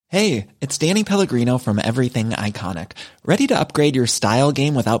Hey, it's Danny Pellegrino from Everything Iconic. Ready to upgrade your style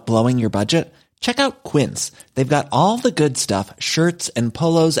game without blowing your budget? Check out Quince. They've got all the good stuff, shirts and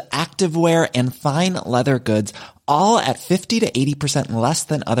polos, activewear, and fine leather goods, all at 50 to 80% less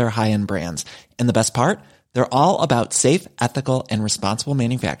than other high-end brands. And the best part? They're all about safe, ethical, and responsible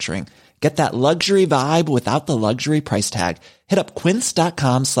manufacturing. Get that luxury vibe without the luxury price tag. Hit up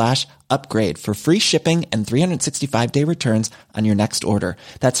quince.com/upgrade for free shipping and 365-day returns on your next order.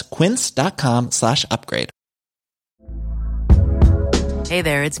 That's quince.com/upgrade. Hey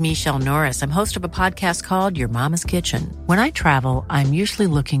there, it's Michelle Norris. I'm host of a podcast called Your Mama's Kitchen. When I travel, I'm usually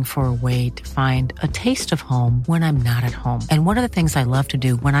looking for a way to find a taste of home when I'm not at home. And one of the things I love to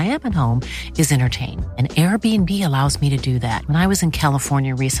do when I am at home is entertain. And Airbnb allows me to do that. When I was in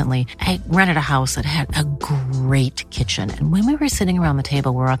California recently, I rented a house that had a great kitchen. And when we were sitting around the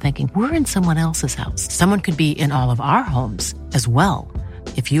table, we're all thinking, we're in someone else's house. Someone could be in all of our homes as well.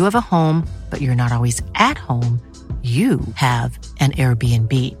 If you have a home, but you're not always at home, you have an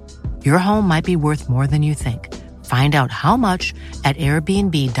Airbnb. Your home might be worth more than you think. Find out how much at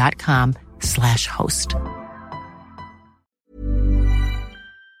airbnb.com/host.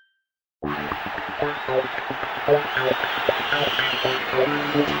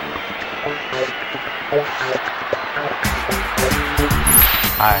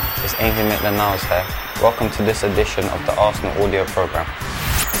 Hi, it's Ainsley Maitland-Niles here. Welcome to this edition of the Arsenal audio programme.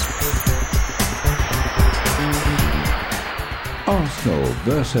 Arsenal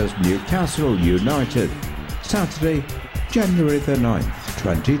versus Newcastle United, Saturday, January the 9th,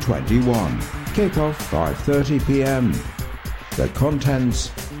 2021. Kick-off 5:30pm. The contents: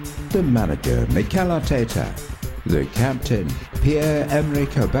 the manager Mikel Arteta, the captain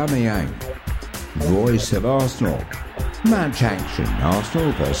Pierre-Emerick Aubameyang, voice of Arsenal, match action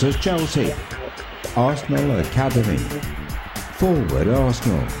Arsenal versus Chelsea, Arsenal Academy, forward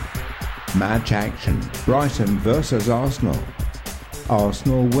Arsenal, match action Brighton versus Arsenal,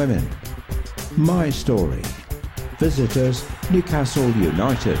 Arsenal women, my story, visitors Newcastle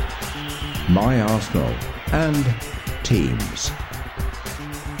United, my Arsenal, and teams.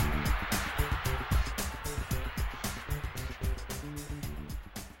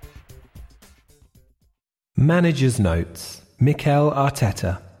 Manager's Notes, Mikel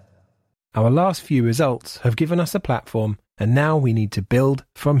Arteta. Our last few results have given us a platform, and now we need to build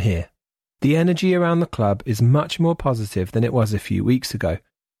from here. The energy around the club is much more positive than it was a few weeks ago,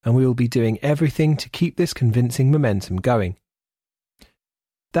 and we will be doing everything to keep this convincing momentum going.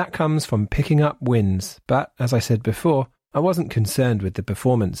 That comes from picking up wins, but, as I said before, I wasn't concerned with the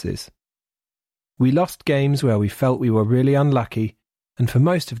performances. We lost games where we felt we were really unlucky, and for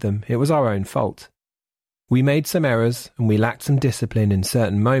most of them it was our own fault. We made some errors, and we lacked some discipline in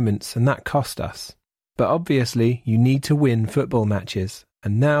certain moments, and that cost us. But obviously, you need to win football matches,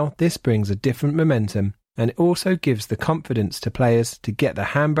 and now this brings a different momentum, and it also gives the confidence to players to get the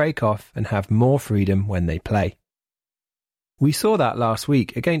handbrake off and have more freedom when they play. We saw that last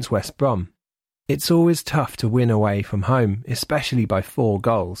week against West Brom. It's always tough to win away from home, especially by 4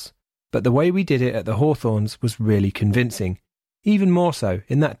 goals. But the way we did it at the Hawthorns was really convincing, even more so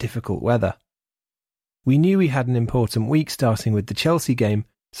in that difficult weather. We knew we had an important week starting with the Chelsea game,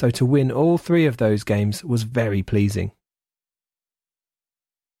 so to win all 3 of those games was very pleasing.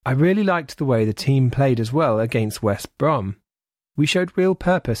 I really liked the way the team played as well against West Brom. We showed real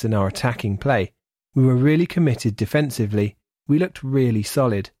purpose in our attacking play. We were really committed defensively. We looked really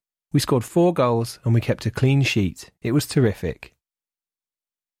solid. We scored 4 goals and we kept a clean sheet. It was terrific.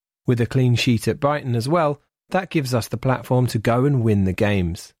 With a clean sheet at Brighton as well, that gives us the platform to go and win the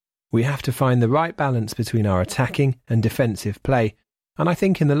games. We have to find the right balance between our attacking and defensive play, and I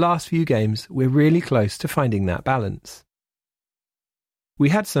think in the last few games we're really close to finding that balance. We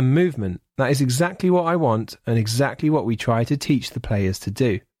had some movement. That is exactly what I want and exactly what we try to teach the players to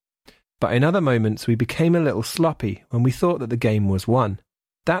do. But in other moments we became a little sloppy when we thought that the game was won.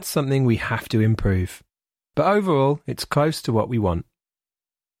 That's something we have to improve. But overall, it's close to what we want.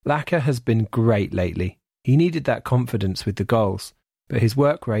 Laka has been great lately. He needed that confidence with the goals, but his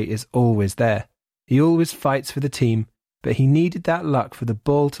work rate is always there. He always fights for the team, but he needed that luck for the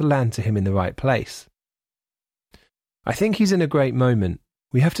ball to land to him in the right place. I think he's in a great moment.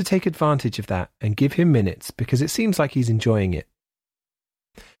 We have to take advantage of that and give him minutes because it seems like he's enjoying it.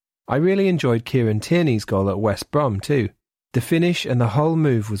 I really enjoyed Kieran Tierney's goal at West Brom too. The finish and the whole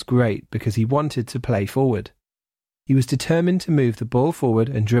move was great because he wanted to play forward. He was determined to move the ball forward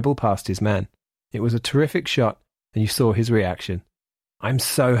and dribble past his man. It was a terrific shot and you saw his reaction. I'm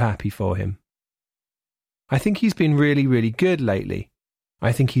so happy for him. I think he's been really, really good lately.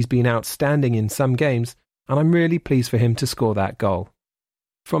 I think he's been outstanding in some games and I'm really pleased for him to score that goal.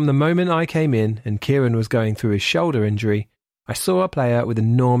 From the moment I came in and Kieran was going through his shoulder injury, I saw a player with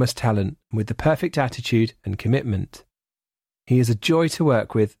enormous talent and with the perfect attitude and commitment. He is a joy to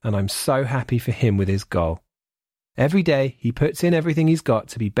work with, and I'm so happy for him with his goal. Every day he puts in everything he's got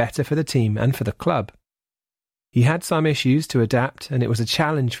to be better for the team and for the club. He had some issues to adapt, and it was a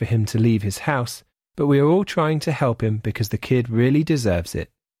challenge for him to leave his house, but we are all trying to help him because the kid really deserves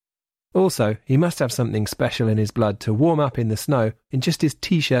it. Also, he must have something special in his blood to warm up in the snow in just his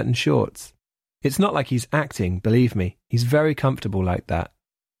t-shirt and shorts. It's not like he's acting, believe me. He's very comfortable like that.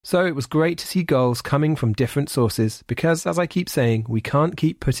 So it was great to see goals coming from different sources because, as I keep saying, we can't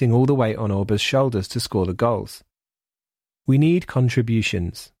keep putting all the weight on Orba's shoulders to score the goals. We need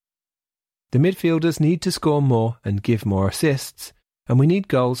contributions. The midfielders need to score more and give more assists, and we need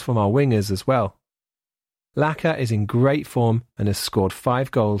goals from our wingers as well. Laka is in great form and has scored 5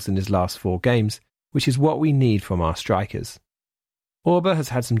 goals in his last 4 games, which is what we need from our strikers. Orba has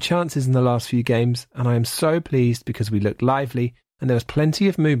had some chances in the last few games, and I am so pleased because we looked lively and there was plenty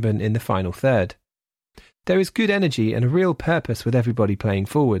of movement in the final third. There is good energy and a real purpose with everybody playing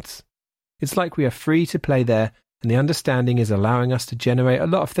forwards. It's like we are free to play there, and the understanding is allowing us to generate a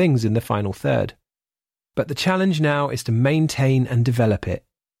lot of things in the final third. But the challenge now is to maintain and develop it.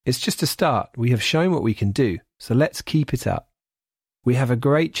 It's just a start. We have shown what we can do, so let's keep it up. We have a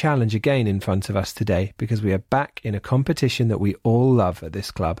great challenge again in front of us today because we are back in a competition that we all love at this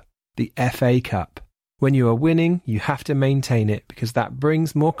club, the FA Cup. When you are winning, you have to maintain it because that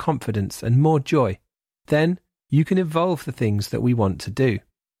brings more confidence and more joy. Then you can evolve the things that we want to do.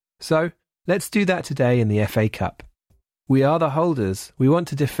 So let's do that today in the FA Cup. We are the holders. We want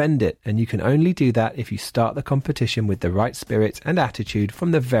to defend it, and you can only do that if you start the competition with the right spirit and attitude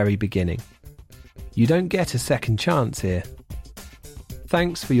from the very beginning. You don't get a second chance here.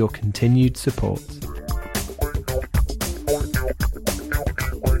 Thanks for your continued support.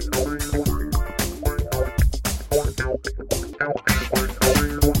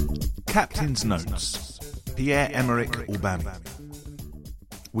 Captain's Notes. Pierre-Emerick Aubameyang.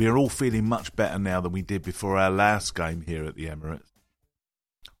 We are all feeling much better now than we did before our last game here at the Emirates.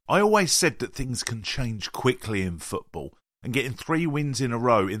 I always said that things can change quickly in football, and getting 3 wins in a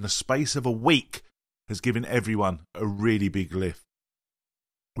row in the space of a week has given everyone a really big lift.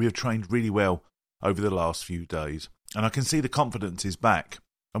 We have trained really well over the last few days, and I can see the confidence is back,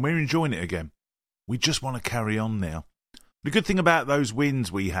 and we're enjoying it again. We just want to carry on now. The good thing about those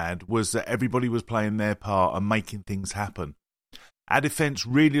wins we had was that everybody was playing their part and making things happen. Our defence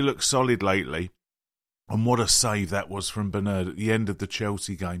really looks solid lately, and what a save that was from Bernard at the end of the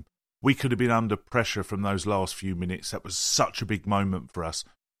Chelsea game. We could have been under pressure from those last few minutes. That was such a big moment for us,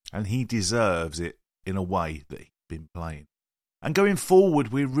 and he deserves it in a way that he's been playing. And going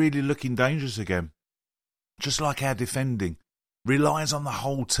forward, we're really looking dangerous again. Just like our defending, relies on the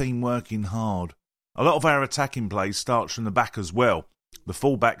whole team working hard. A lot of our attacking play starts from the back as well. The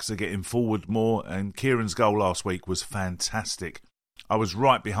full-backs are getting forward more, and Kieran's goal last week was fantastic. I was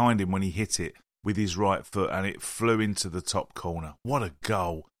right behind him when he hit it with his right foot, and it flew into the top corner. What a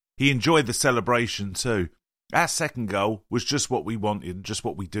goal. He enjoyed the celebration too. Our second goal was just what we wanted, just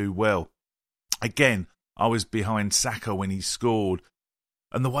what we do well. Again, I was behind Saka when he scored.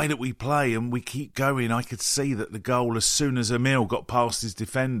 And the way that we play and we keep going, I could see that the goal as soon as Emil got past his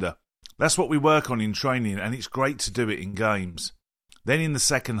defender. That's what we work on in training, and it's great to do it in games. Then in the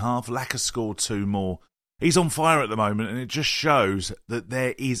second half, Laka scored 2 more. He's on fire at the moment, and it just shows that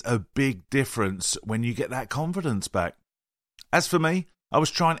there is a big difference when you get that confidence back. As for me, I was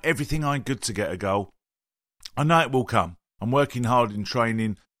trying everything I could to get a goal. I know it will come. I'm working hard in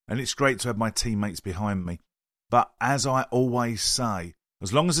training, and it's great to have my teammates behind me. But as I always say,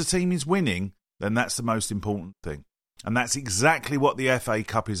 as long as the team is winning, then that's the most important thing. And that's exactly what the FA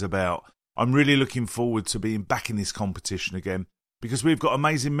Cup is about. I'm really looking forward to being back in this competition again, because we've got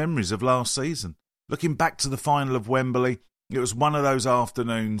amazing memories of last season. Looking back to the final of Wembley, it was one of those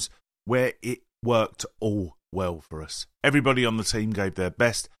afternoons where it worked all well for us. Everybody on the team gave their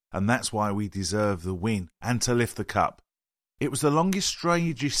best, and that's why we deserve the win and to lift the cup. It was the longest,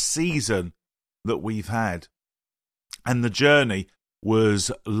 strangest season that we've had. And the journey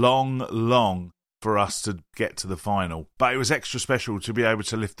was long for us to get to the final. But it was extra special to be able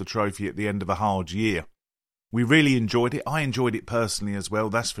to lift the trophy at the end of a hard year. We really enjoyed it. I enjoyed it personally as well,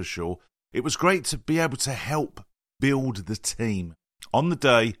 that's for sure. It was great to be able to help build the team on the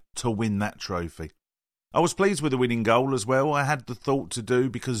day to win that trophy. I was pleased with the winning goal as well. I had the thought to do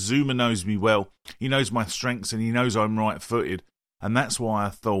because Zuma knows me well. He knows my strengths and he knows I'm right-footed. And that's why I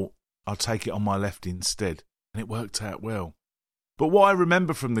thought I'll take it on my left instead. And it worked out well. But what I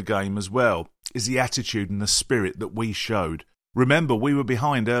remember from the game as well is the attitude and the spirit that we showed. Remember, we were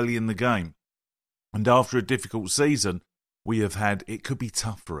behind early in the game, and after a difficult season we have had, it could be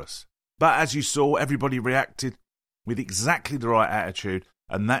tough for us. But as you saw, everybody reacted with exactly the right attitude,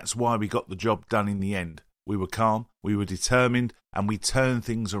 and that's why we got the job done in the end. We were calm, we were determined, and we turned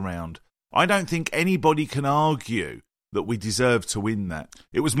things around. I don't think anybody can argue that we deserved to win that.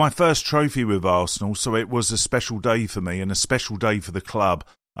 It was my first trophy with Arsenal, so it was a special day for me and a special day for the club.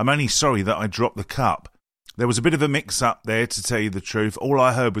 I'm only sorry that I dropped the cup. There was a bit of a mix-up there, to tell you the truth. All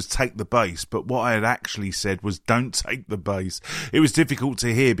I heard was take the base, but what I had actually said was don't take the base. It was difficult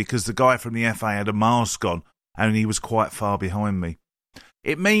to hear because the guy from the FA had a mask on and he was quite far behind me.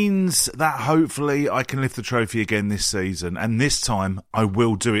 It means that hopefully I can lift the trophy again this season, and this time I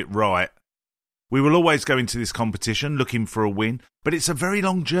will do it right. We will always go into this competition looking for a win, but it's a very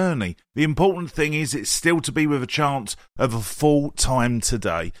long journey. The important thing is it's still to be with a chance of a full time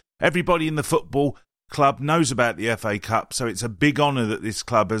today. Everybody in the football club knows about the FA Cup, so it's a big honour that this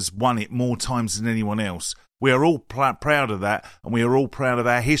club has won it more times than anyone else. We are all proud of that, and we are all proud of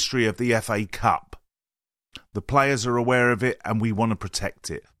our history of the FA Cup. The players are aware of it, and we want to protect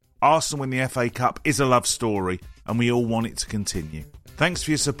it. Arsenal winning the FA Cup is a love story, and we all want it to continue. Thanks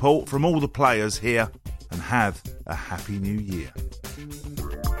for your support from all the players here, and have a happy new year.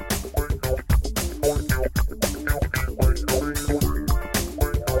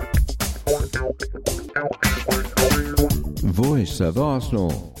 Voice of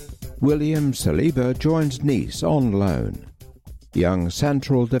Arsenal. William Saliba joins Nice on loan. Young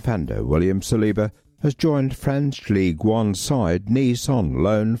central defender William Saliba has joined French Ligue 1 side Nice on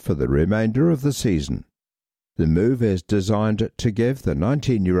loan for the remainder of the season. The move is designed to give the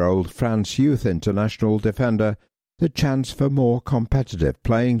 19-year-old France youth international defender the chance for more competitive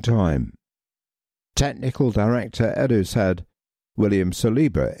playing time. Technical director Edu said, "William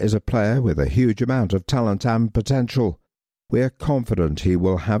Saliba is a player with a huge amount of talent and potential. We are confident he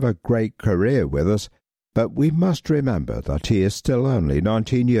will have a great career with us, but we must remember that he is still only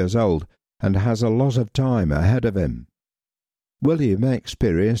 19 years old and has a lot of time ahead of him." William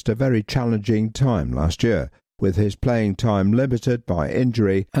experienced a very challenging time last year, with his playing time limited by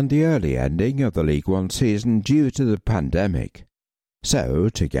injury and the early ending of the League One season due to the pandemic. So,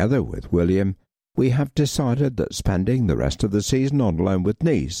 together with William, we have decided that spending the rest of the season on loan with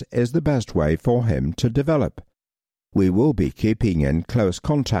Nice is the best way for him to develop. We will be keeping in close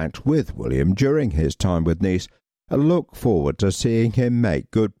contact with William during his time with Nice and look forward to seeing him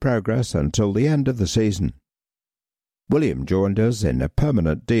make good progress until the end of the season. William joined us in a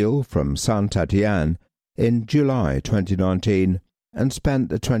permanent deal from Saint-Étienne in July 2019 and spent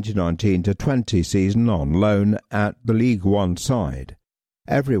the 2019-20 season on loan at the League One side.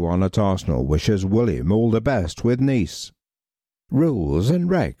 Everyone at Arsenal wishes William all the best with Nice. Rules and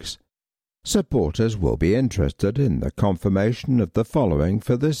regs. Supporters will be interested in the confirmation of the following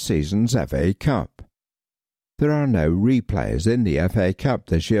for this season's FA Cup. There are no replays in the FA Cup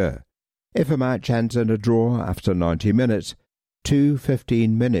this year. If a match ends in a draw after 90 minutes, 2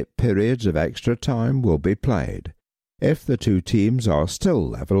 15-minute periods of extra time will be played. If the two teams are still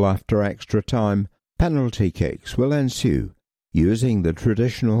level after extra time, penalty kicks will ensue, using the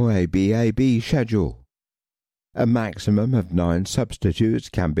traditional ABAB schedule. A maximum of 9 substitutes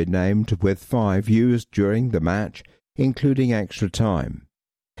can be named, with 5 used during the match, including extra time.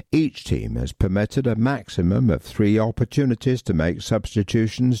 Each team is permitted a maximum of 3 opportunities to make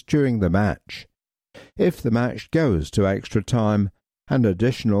substitutions during the match. If the match goes to extra time, an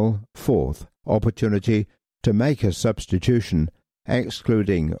additional 4th opportunity to make a substitution,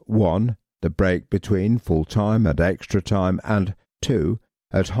 excluding 1, the break between full-time and extra time, and 2,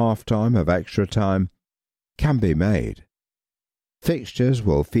 at half-time of extra time, can be made. Fixtures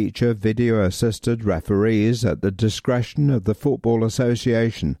will feature video-assisted referees at the discretion of the Football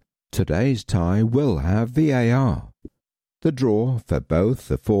Association. Today's tie will have VAR. The draw for both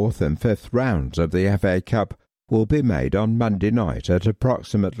the 4th and 5th rounds of the FA Cup will be made on Monday night at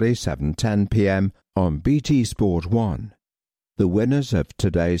approximately 7:10 p.m. on BT Sport 1. The winners of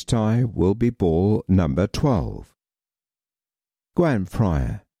today's tie will be ball number 12. Gwen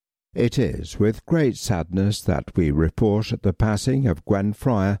Fryer. It is with great sadness that we report the passing of Gwen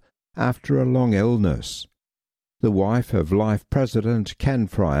Fryer after a long illness. The wife of Life President Ken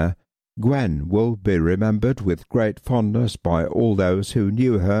Fryer, Gwen will be remembered with great fondness by all those who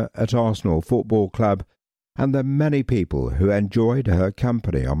knew her at Arsenal Football Club and the many people who enjoyed her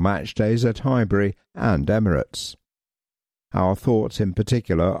company on match days at Highbury and Emirates. Our thoughts in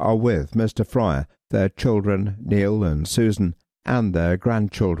particular are with Mr. Fryer, their children Neil and Susan, and their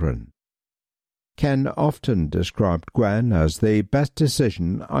grandchildren. Ken often described Gwen as the best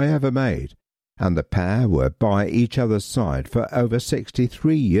decision I ever made, and the pair were by each other's side for over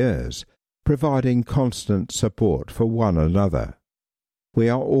 63 years, providing constant support for one another. We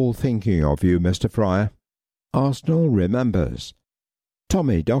are all thinking of you, Mr. Fryer. Arsenal remembers.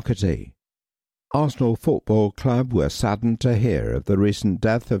 Tommy Docherty. Arsenal Football Club were saddened to hear of the recent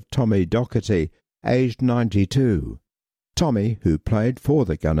death of Tommy Docherty, aged 92. Tommy, who played for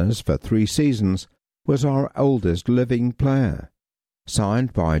the Gunners for 3 seasons, was our oldest living player.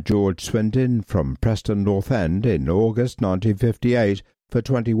 Signed by George Swindon from Preston North End in August 1958 for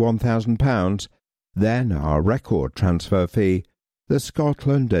 £21,000, then our record transfer fee, the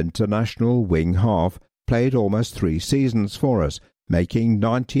Scotland international wing-half played almost 3 seasons for us, making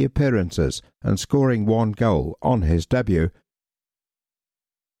 90 appearances and scoring 1 goal on his debut,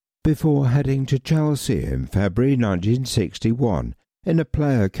 before heading to Chelsea in February 1961 in a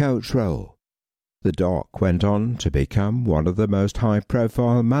player-coach role. The Doc went on to become one of the most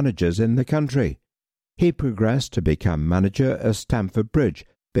high-profile managers in the country. He progressed to become manager at Stamford Bridge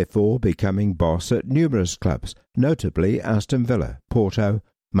before becoming boss at numerous clubs, notably Aston Villa, Porto,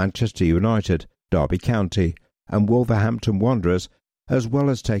 Manchester United, Derby County and Wolverhampton Wanderers, as well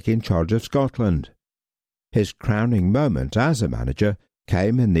as taking charge of Scotland. His crowning moment as a manager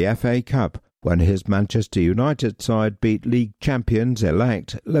came in the FA Cup when his Manchester United side beat league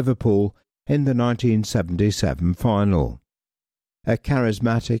champions-elect Liverpool in the 1977 final. A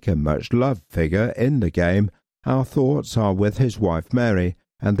charismatic and much-loved figure in the game, our thoughts are with his wife Mary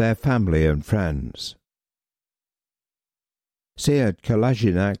and their family and friends. Sead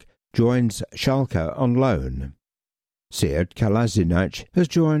Kolasinac joins Schalke on loan. Sead Kolasinac has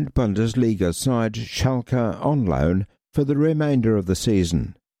joined Bundesliga side Schalke on loan for the remainder of the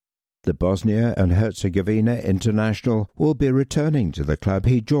season. The Bosnia and Herzegovina international will be returning to the club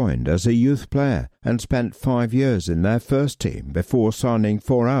he joined as a youth player and spent 5 years in their first team before signing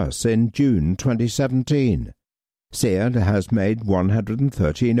for us in June 2017. Sead has made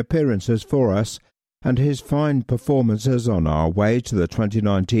 113 appearances for us, and his fine performances on our way to the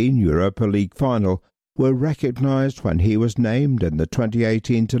 2019 Europa League final were recognised when he was named in the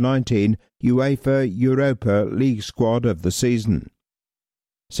 2018-19 UEFA Europa League squad of the season.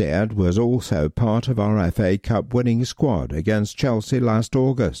 Sead was also part of our FA Cup winning squad against Chelsea last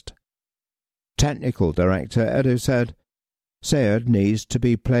August. Technical Director Edu said, "Sead needs to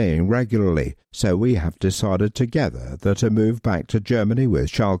be playing regularly, so we have decided together that a move back to Germany with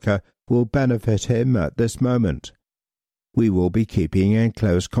Schalke will benefit him at this moment. We will be keeping in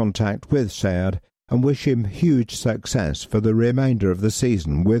close contact with Sead and wish him huge success for the remainder of the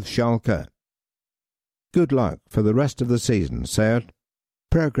season with Schalke. Good luck for the rest of the season, Sead."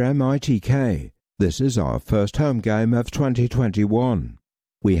 Programme ITK. This is our first home game of 2021.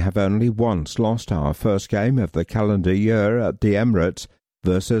 We have only once lost our first game of the calendar year at the Emirates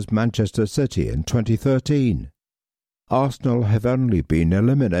versus Manchester City in 2013. Arsenal have only been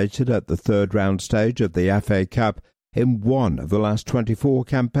eliminated at the third-round stage of the FA Cup in one of the last 24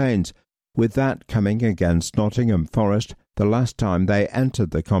 campaigns, with that coming against Nottingham Forest the last time they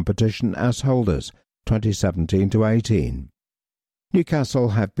entered the competition as holders, 2017-18.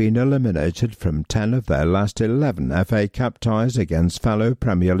 Newcastle have been eliminated from 10 of their last 11 FA Cup ties against fellow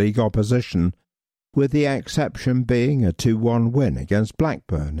Premier League opposition, with the exception being a 2-1 win against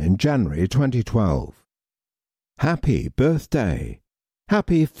Blackburn in January 2012. Happy birthday!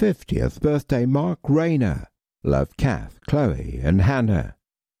 Happy 50th birthday, Mark Rayner! Love Kath, Chloe and Hannah.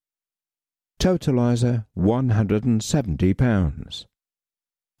 Totaliser £170.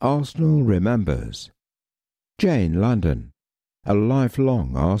 Arsenal remembers. Jane London, a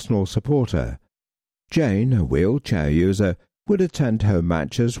lifelong Arsenal supporter. Jane, a wheelchair user, would attend home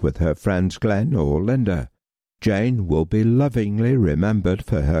matches with her friends Glenn or Linda. Jane will be lovingly remembered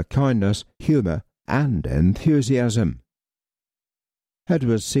for her kindness, humour and enthusiasm.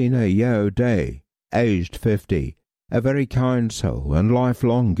 Edward Sina Yeo Day, aged 50, a very kind soul and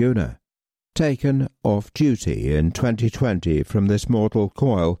lifelong Gooner. Taken off duty in 2020 from this mortal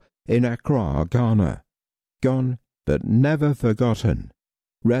coil in Accra, Ghana. Gone but never forgotten.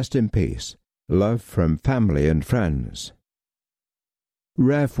 Rest in peace. Love from family and friends.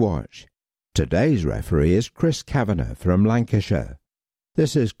 Ref Watch. Today's referee is Chris Kavanagh from Lancashire.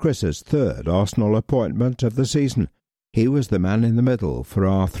 This is Chris's third Arsenal appointment of the season. He was the man in the middle for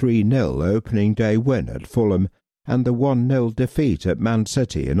our 3-0 opening day win at Fulham and the 1-0 defeat at Man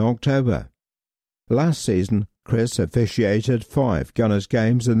City in October. Last season, Chris officiated 5 Gunners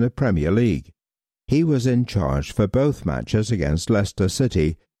games in the Premier League. He was in charge for both matches against Leicester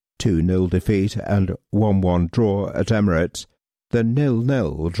City, 2-0 defeat and 1-1 draw at Emirates, the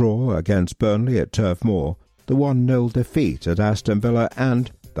 0-0 draw against Burnley at Turf Moor, the 1-0 defeat at Aston Villa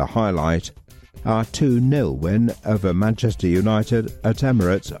and, the highlight, our 2-0 win over Manchester United at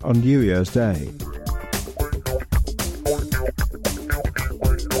Emirates on New Year's Day.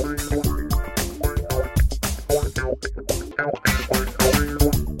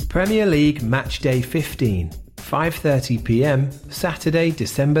 Premier League Match Day 15, 5:30 p.m, Saturday,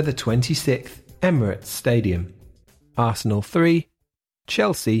 December the 26th, Emirates Stadium. Arsenal 3,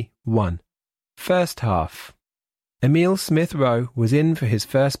 Chelsea 1. First half. Emile Smith-Rowe was in for his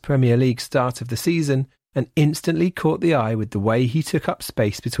first Premier League start of the season and instantly caught the eye with the way he took up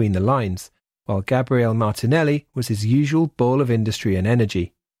space between the lines, while Gabriel Martinelli was his usual ball of industry and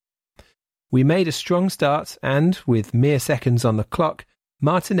energy. We made a strong start and, with mere seconds on the clock,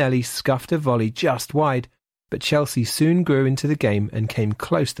 Martinelli scuffed a volley just wide, but Chelsea soon grew into the game and came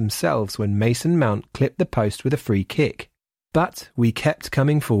close themselves when Mason Mount clipped the post with a free kick. But we kept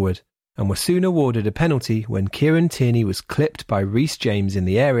coming forward, and were soon awarded a penalty when Kieran Tierney was clipped by Reece James in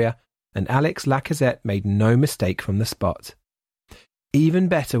the area, and Alex Lacazette made no mistake from the spot. Even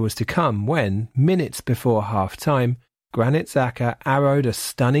better was to come when, minutes before half-time, Granit Xhaka arrowed a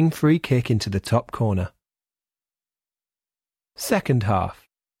stunning free kick into the top corner. Second half.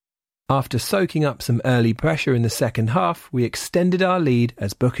 After soaking up some early pressure in the second half, we extended our lead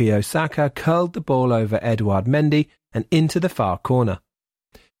as Bukayo Saka curled the ball over Edouard Mendy and into the far corner.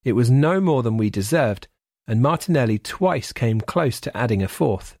 It was no more than we deserved, and Martinelli twice came close to adding a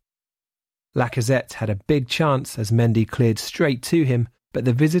fourth. Lacazette had a big chance as Mendy cleared straight to him, but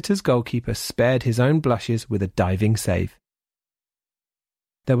the visitors' goalkeeper spared his own blushes with a diving save.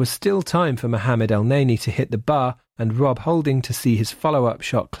 There was still time for Mohamed El-Neni to hit the bar and Rob Holding to see his follow-up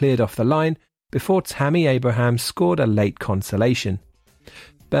shot cleared off the line before Tammy Abraham scored a late consolation.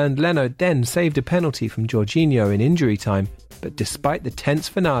 Bernd Leno then saved a penalty from Jorginho in injury time, but despite the tense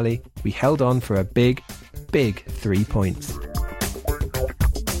finale, we held on for a big 3 points.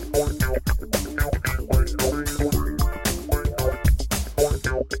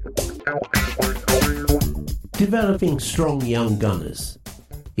 Developing strong young gunners.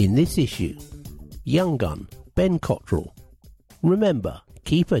 In this issue, young gun Ben Cottrell. Remember,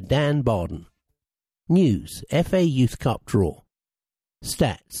 keeper Dan Barden. News, FA Youth Cup draw.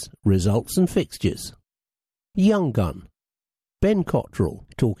 Stats, results and fixtures. Young gun Ben Cottrell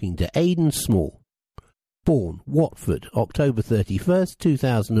talking to Aidan Small. Born Watford, October 31st,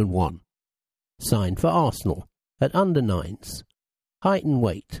 2001. Signed for Arsenal at under 9s. Height and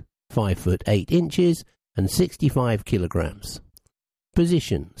weight 5 foot 8 inches and 65 kilograms.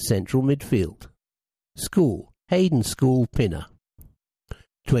 Position central midfield. School Hayden School, Pinner.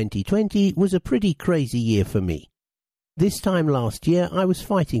 2020 was a pretty crazy year for me. This time last year I was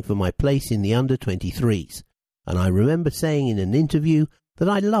fighting for my place in the under-23s, and I remember saying in an interview that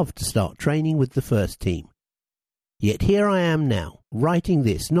I'd love to start training with the first team. Yet here I am now, writing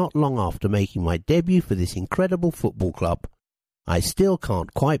this not long after making my debut for this incredible football club. I still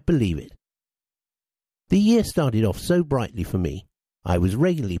can't quite believe it. The year started off so brightly for me. I was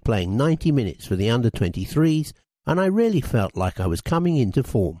regularly playing 90 minutes for the under-23s, and I really felt like I was coming into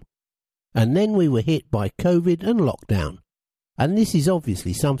form. And then we were hit by COVID and lockdown, and this is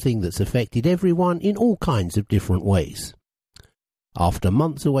obviously something that's affected everyone in all kinds of different ways. After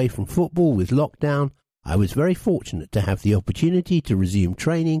months away from football with lockdown, I was very fortunate to have the opportunity to resume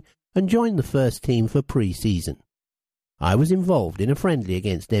training and join the first team for pre-season. I was involved in a friendly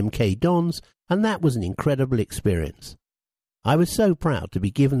against MK Dons, and that was an incredible experience. I was so proud to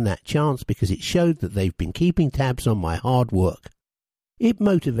be given that chance because it showed that they've been keeping tabs on my hard work. It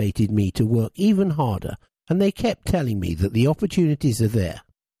motivated me to work even harder, and they kept telling me that the opportunities are there.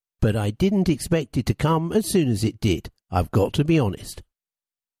 But I didn't expect it to come as soon as it did, I've got to be honest.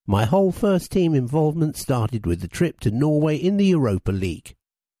 My whole first team involvement started with the trip to Norway in the Europa League.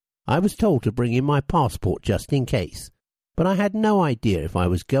 I was told to bring in my passport just in case, but I had no idea if I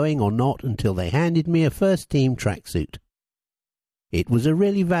was going or not until they handed me a first team tracksuit. It was a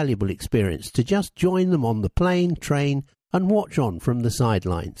really valuable experience to just join them on the plane, train, and watch on from the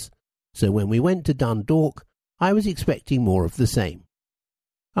sidelines. So when we went to Dundalk, I was expecting more of the same.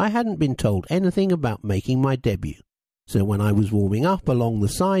 I hadn't been told anything about making my debut, so when I was warming up along the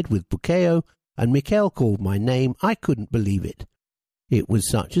side with Bukayo and Mikel called my name, I couldn't believe it. It was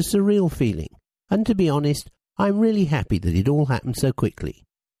such a surreal feeling, and to be honest, I'm really happy that it all happened so quickly.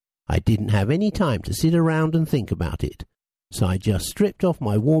 I didn't have any time to sit around and think about it, so I just stripped off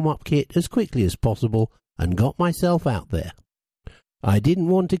my warm-up kit as quickly as possible and got myself out there. I didn't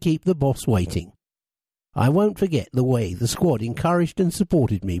want to keep the boss waiting. I won't forget the way the squad encouraged and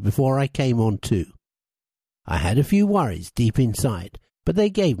supported me before I came on too. I had a few worries deep inside, but they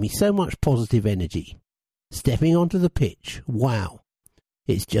gave me so much positive energy. Stepping onto the pitch, wow.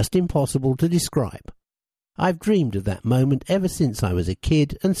 It's just impossible to describe. I've dreamed of that moment ever since I was a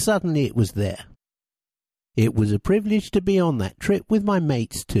kid, and suddenly it was there. It was a privilege to be on that trip with my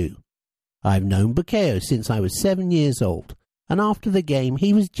mates too. I've known Bukayo since I was 7 years old, and after the game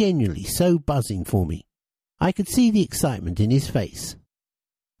he was genuinely so buzzing for me. I could see the excitement in his face.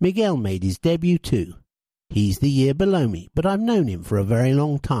 Miguel made his debut too. He's the year below me, but I've known him for a very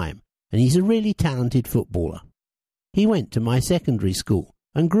long time, and he's a really talented footballer. He went to my secondary school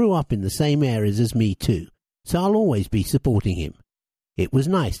and grew up in the same areas as me too, so I'll always be supporting him. It was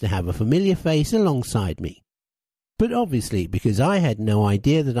nice to have a familiar face alongside me. But obviously, because I had no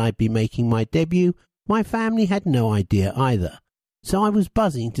idea that I'd be making my debut, my family had no idea either, so I was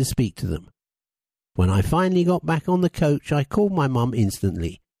buzzing to speak to them. When I finally got back on the coach, I called my mum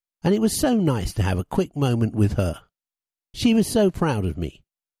instantly, and it was so nice to have a quick moment with her. She was so proud of me.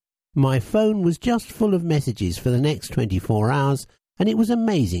 My phone was just full of messages for the next 24 hours, and it was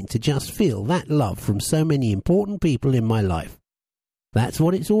amazing to just feel that love from so many important people in my life. That's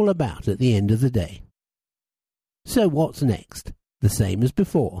what it's all about at the end of the day. So what's next? The same as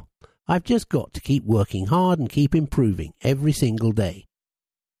before. I've just got to keep working hard and keep improving every single day.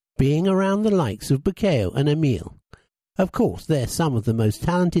 Being around the likes of Bukayo and Emil. Of course, they're some of the most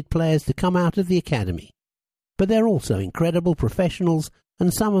talented players to come out of the academy, but they're also incredible professionals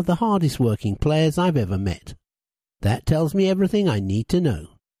and some of the hardest working players I've ever met. That tells me everything I need to know.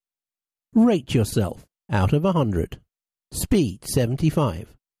 Rate yourself out of 100. Speed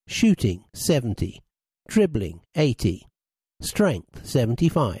 75, shooting 70, dribbling 80, strength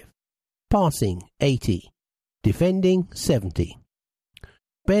 75, passing 80, defending 70.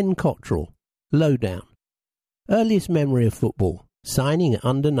 Ben Cottrell, lowdown. Earliest memory of football, signing at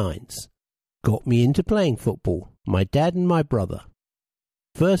under-9s. Got me into playing football, my dad and my brother.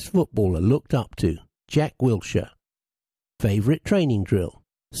 First footballer looked up to, Jack Wilshere. Favourite training drill,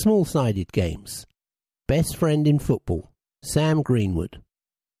 small-sided games. Best friend in football, Sam Greenwood.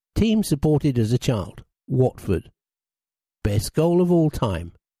 Team supported as a child, Watford. Best goal of all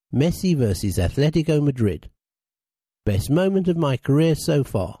time, Messi versus Atletico Madrid. Best moment of my career so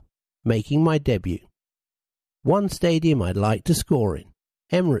far, making my debut. One stadium I'd like to score in,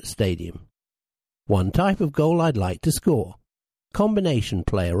 Emirates Stadium. One type of goal I'd like to score, combination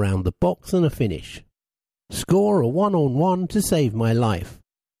play around the box and a finish. Score a one-on-one to save my life,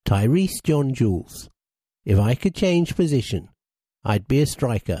 Tyrese John Jules. If I could change position, I'd be a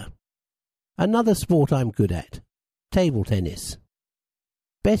striker. Another sport I'm good at, table tennis.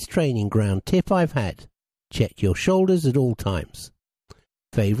 Best training ground tip I've had, check your shoulders at all times.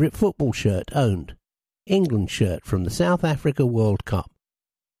 Favourite football shirt owned, England shirt from the South Africa World Cup.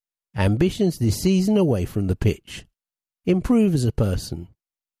 Ambitions this season away from the pitch. Improve as a person.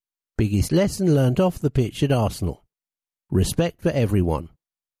 Biggest lesson learnt off the pitch at Arsenal. Respect for everyone.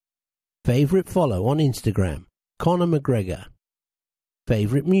 Favourite follow on Instagram, Conor McGregor.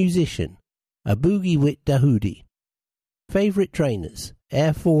 Favourite musician, Abugi Wit Dahoudi. Favourite trainers,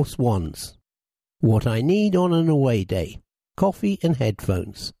 Air Force Ones. What I need on an away day, coffee and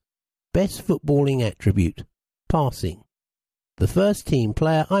headphones. Best footballing attribute, passing. The first team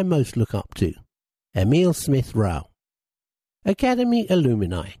player I most look up to, Emil Smith-Rowe. Academy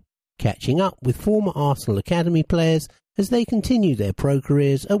alumni, catching up with former Arsenal Academy players as they continue their pro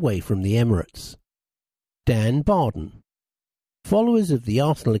careers away from the Emirates. Dan Barden. Followers of the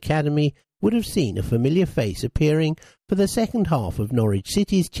Arsenal Academy would have seen a familiar face appearing for the second half of Norwich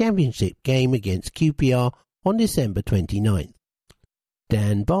City's championship game against QPR on December 29th.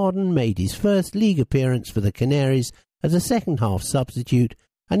 Dan Barden made his first league appearance for the Canaries as a second-half substitute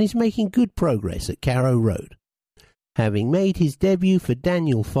and is making good progress at Carrow Road. Having made his debut for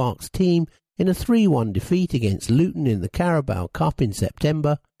Daniel Farke's team in a 3-1 defeat against Luton in the Carabao Cup in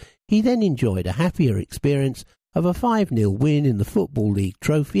September, he then enjoyed a happier experience of a 5-0 win in the Football League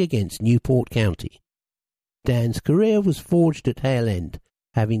trophy against Newport County. Dan's career was forged at Hale End,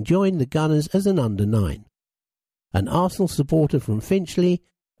 having joined the Gunners as an under-9. An Arsenal supporter from Finchley,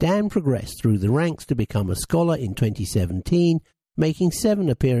 Dan progressed through the ranks to become a scholar in 2017, making 7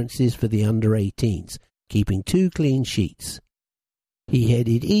 appearances for the under-18s, keeping 2 clean sheets. He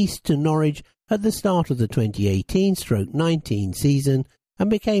headed east to Norwich at the start of the 2018-19 season and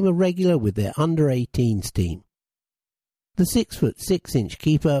became a regular with their under-18s team. The 6'6"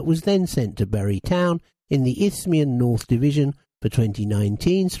 keeper was then sent to Bury Town in the Isthmian North Division for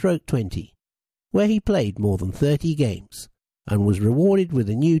 2019-20, where he played more than 30 games and was rewarded with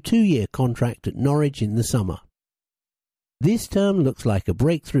a new 2-year contract at Norwich in the summer. This term looks like a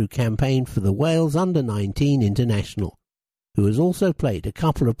breakthrough campaign for the Wales under-19 international, who has also played a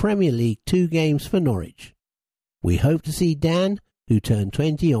couple of Premier League 2 games for Norwich. We hope to see Dan who turned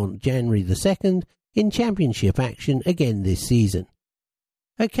 20 on January the 2nd in championship action again this season.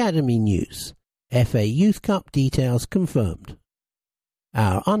 Academy news. FA Youth Cup details confirmed.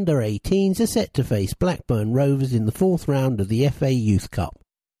 Our under-18s are set to face Blackburn Rovers in the fourth round of the FA Youth Cup.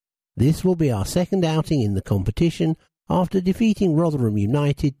 This will be our second outing in the competition after defeating Rotherham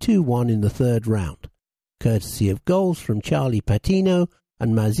United 2-1 in the third round, courtesy of goals from Charlie Patino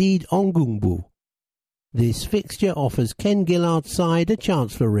and Mazid Ongungbu. This fixture offers Ken Gillard's side a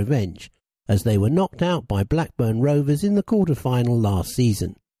chance for revenge, as they were knocked out by Blackburn Rovers in the quarter-final last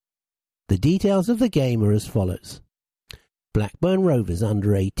season. The details of the game are as follows. Blackburn Rovers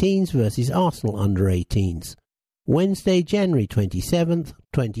under-18s versus Arsenal under-18s. Wednesday, January 27th,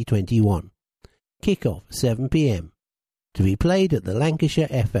 2021. Kick-off 7 p.m. To be played at the Lancashire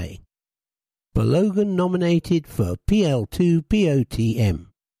FA. Balogun nominated for PL2 POTM.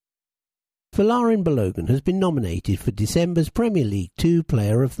 Folarin Balogun has been nominated for December's Premier League 2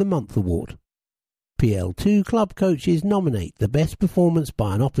 Player of the Month award. PL2 club coaches nominate the best performance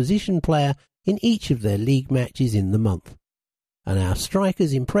by an opposition player in each of their league matches in the month, and our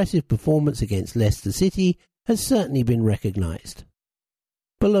striker's impressive performance against Leicester City has certainly been recognised.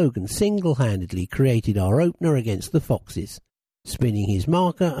 Balogun single-handedly created our opener against the Foxes, spinning his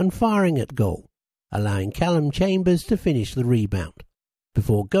marker and firing at goal, allowing Callum Chambers to finish the rebound,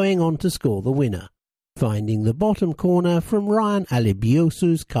 before going on to score the winner, finding the bottom corner from Ryan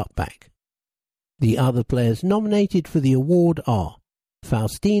Alibiosu's cutback. The other players nominated for the award are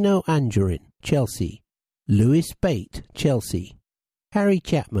Faustino Anjorin, Chelsea; Lewis Bate, Chelsea; Harry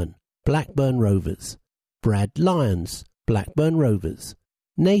Chapman, Blackburn Rovers; Brad Lyons, Blackburn Rovers;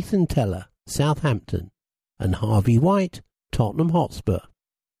 Nathan Teller, Southampton; and Harvey White, Tottenham Hotspur.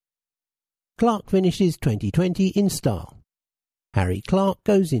 Clark finishes 2020 in style. Harry Clark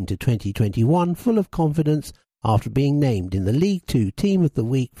goes into 2021 full of confidence after being named in the League Two Team of the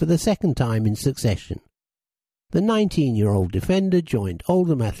Week for the second time in succession. The 19-year-old defender joined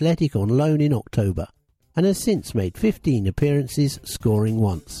Oldham Athletic on loan in October and has since made 15 appearances, scoring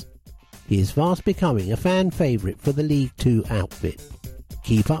once. He is fast becoming a fan favourite for the League Two outfit.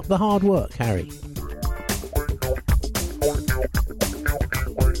 Keep up the hard work, Harry.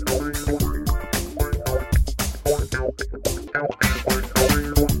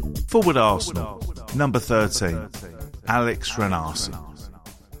 Forward Arsenal, number 13, Alex Renarsi.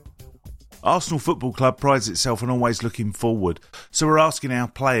 Arsenal Football Club prides itself on always looking forward, so we're asking our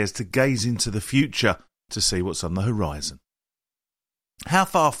players to gaze into the future to see what's on the horizon. How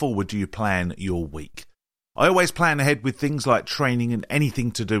far forward do you plan your week? I always plan ahead with things like training and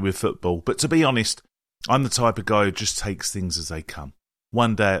anything to do with football, but to be honest, I'm the type of guy who just takes things as they come,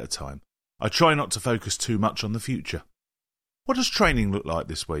 one day at a time. I try not to focus too much on the future. What does training look like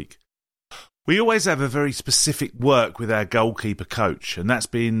this week? We always have a very specific work with our goalkeeper coach, and that's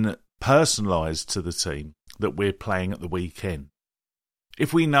been personalised to the team that we're playing at the weekend.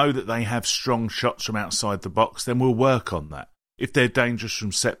 If we know that they have strong shots from outside the box, then we'll work on that. If they're dangerous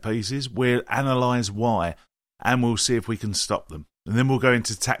from set pieces, we'll analyse why, and we'll see if we can stop them. And then we'll go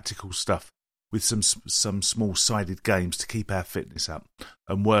into tactical stuff with some small-sided games to keep our fitness up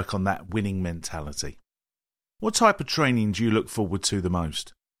and work on that winning mentality. What type of training do you look forward to the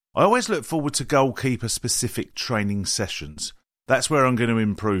most? I always look forward to goalkeeper-specific training sessions. That's where I'm going to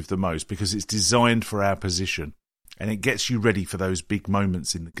improve the most because it's designed for our position and it gets you ready for those big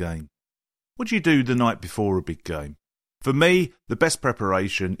moments in the game. What do you do the night before a big game? For me, the best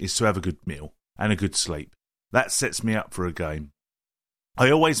preparation is to have a good meal and a good sleep. That sets me up for a game.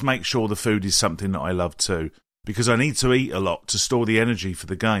 I always make sure the food is something that I love too, because I need to eat a lot to store the energy for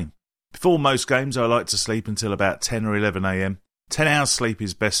the game. Before most games, I like to sleep until about 10 or 11 a.m. 10 hours sleep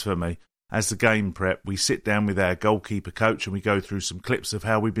is best for me. As the game prep, we sit down with our goalkeeper coach and we go through some clips of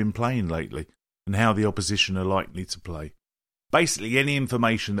how we've been playing lately and how the opposition are likely to play. Basically, any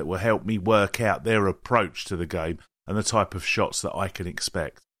information that will help me work out their approach to the game and the type of shots that I can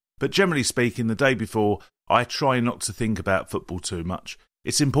expect. But generally speaking, the day before, I try not to think about football too much.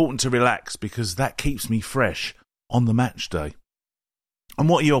 It's important to relax because that keeps me fresh on the match day. And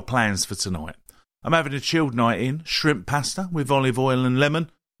what are your plans for tonight? I'm having a chilled night in, shrimp pasta with olive oil and lemon,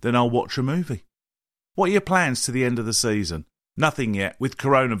 then I'll watch a movie. What are your plans to the end of the season? Nothing yet. With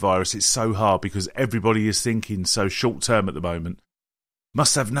coronavirus, it's so hard because everybody is thinking so short term at the moment.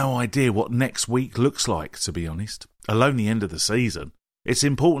 Must have no idea what next week looks like, to be honest. Alone the end of the season. It's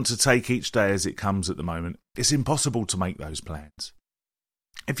important to take each day as it comes at the moment. It's impossible to make those plans.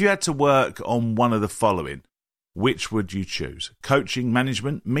 If you had to work on one of the following, which would you choose? Coaching,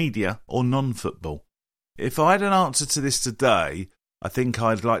 management, media, or non-football? If I had an answer to this today, I think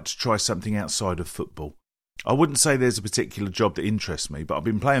I'd like to try something outside of football. I wouldn't say there's a particular job that interests me, but I've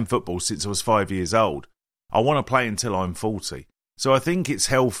been playing football since I was 5 years old. I want to play until I'm 40. So I think it's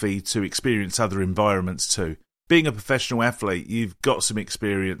healthy to experience other environments too. Being a professional athlete, you've got some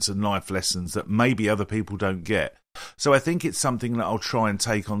experience and life lessons that maybe other people don't get. So I think it's something that I'll try and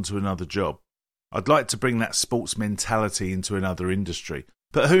take onto another job. I'd like to bring that sports mentality into another industry.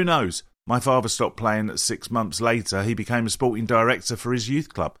 But who knows? My father stopped playing at 6 months later. He became a sporting director for his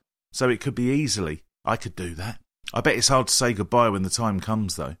youth club. So it could be easily. I could do that. I bet it's hard to say goodbye when the time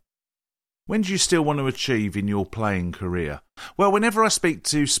comes, though. When do you still want to achieve in your playing career? Well, whenever I speak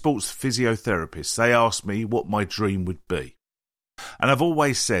to sports physiotherapists, they ask me what my dream would be. And I've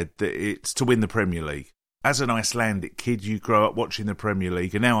always said that it's to win the Premier League. As an Icelandic kid, you grow up watching the Premier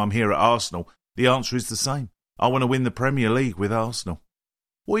League, and now I'm here at Arsenal. The answer is the same. I want to win the Premier League with Arsenal.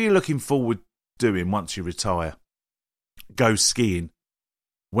 What are you looking forward to doing once you retire? Go skiing.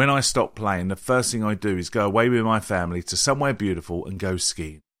 When I stop playing, the first thing I do is go away with my family to somewhere beautiful and go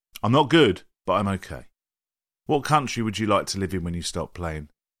skiing. I'm not good, but I'm okay. What country would you like to live in when you stop playing?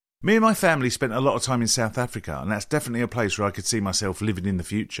 Me and my family spent a lot of time in South Africa, and that's definitely a place where I could see myself living in the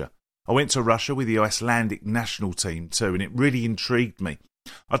future. I went to Russia with the Icelandic national team too, and it really intrigued me.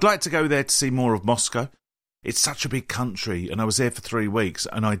 I'd like to go there to see more of Moscow. It's such a big country, and I was there for 3 weeks,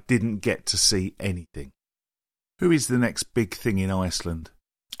 and I didn't get to see anything. Who is the next big thing in Iceland?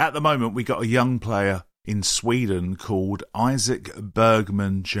 At the moment, we got a young player in Sweden called Isaac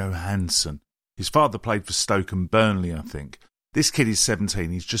Bergman Johansson. His father played for Stoke and Burnley, I think. This kid is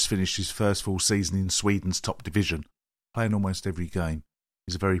 17. He's just finished his first full season in Sweden's top division, playing almost every game.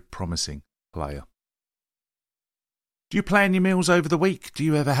 He's a very promising player. Do you plan your meals over the week? Do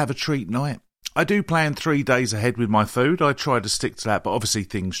you ever have a treat night? I do plan 3 days ahead with my food. I try to stick to that, but obviously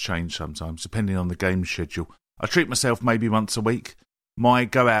things change sometimes, depending on the game schedule. I treat myself maybe once a week. My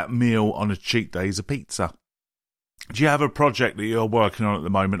go-out meal on a cheat day is a pizza. Do you have a project that you're working on at the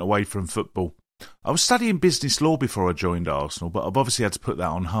moment away from football? I was studying business law before I joined Arsenal, but I've obviously had to put that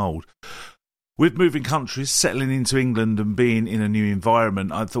on hold. With moving countries, settling into England and being in a new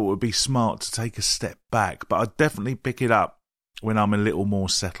environment, I thought it would be smart to take a step back, but I'd definitely pick it up when I'm a little more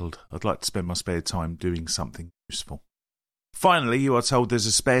settled. I'd like to spend my spare time doing something useful. Finally, you are told there's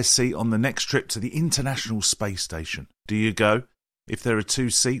a spare seat on the next trip to the International Space Station. Do you go? If there are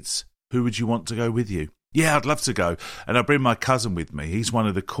 2 seats, who would you want to go with you? Yeah, I'd love to go, and I'll bring my cousin with me. He's one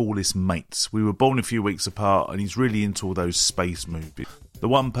of the coolest mates. We were born a few weeks apart, and he's really into all those space movies. The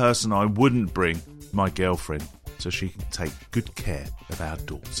one person I wouldn't bring, my girlfriend, so she can take good care of our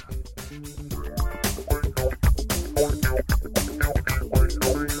daughter.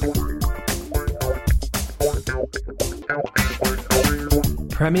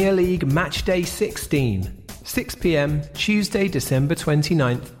 Premier League Match Day 16, 6 p.m, Tuesday, December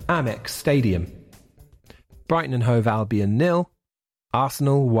 29th, Amex Stadium. Brighton and Hove Albion 0,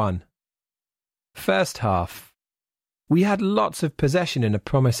 Arsenal 1. First half. We had lots of possession in a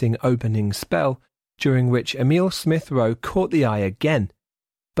promising opening spell, during which Emile Smith-Rowe caught the eye again.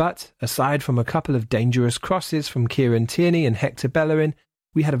 But, aside from a couple of dangerous crosses from Kieran Tierney and Hector Bellerin,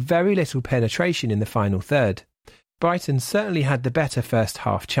 we had very little penetration in the final third. Brighton certainly had the better first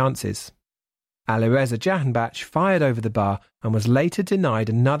half chances. Alireza Jahanbakhsh fired over the bar and was later denied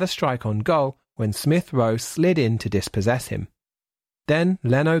another strike on goal when Smith-Rowe slid in to dispossess him. Then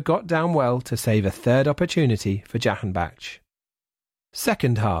Leno got down well to save a third opportunity for Jahanbakhsh.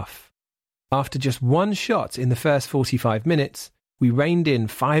 Second half. After just 1 shot in the first 45 minutes, we reined in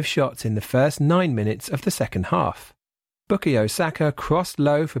 5 shots in the first 9 minutes of the second half. Bukayo Saka crossed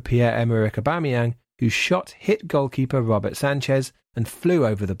low for Pierre-Emerick Aubameyang, whose shot hit goalkeeper Robert Sanchez and flew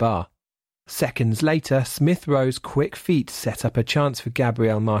over the bar. Seconds later, Smith-Rowe's quick feet set up a chance for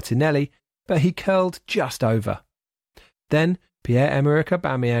Gabriel Martinelli, but he curled just over. Then Pierre-Emerick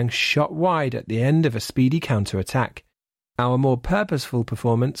Aubameyang shot wide at the end of a speedy counter-attack. Our more purposeful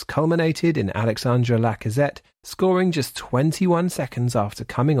performance culminated in Alexandre Lacazette scoring just 21 seconds after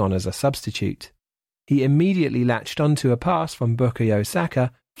coming on as a substitute. He immediately latched onto a pass from Bukayo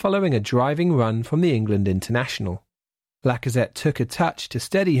Saka following a driving run from the England international. Lacazette took a touch to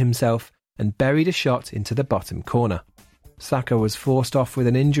steady himself and buried a shot into the bottom corner. Saka was forced off with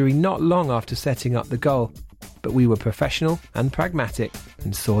an injury not long after setting up the goal, but we were professional and pragmatic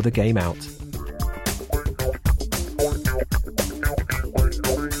and saw the game out.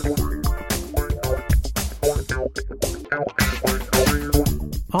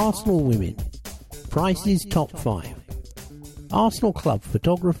 Arsenal women. Price's top 5. Arsenal club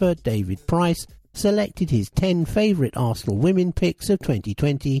photographer David Price selected his 10 favourite Arsenal women picks of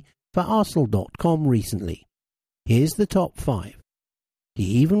 2020 for Arsenal.com recently. Here's the top 5. He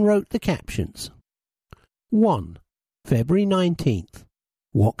even wrote the captions. 1. February 19th.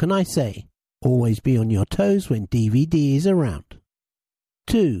 What can I say? Always be on your toes when DVD is around.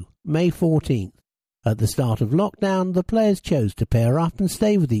 2. May 14th. At the start of lockdown, the players chose to pair up and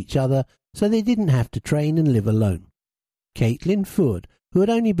stay with each other so they didn't have to train and live alone. Caitlin Foord, who had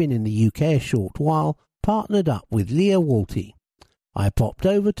only been in the UK a short while, partnered up with Leah Walty. I popped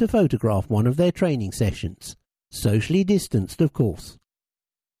over to photograph one of their training sessions. Socially distanced, of course.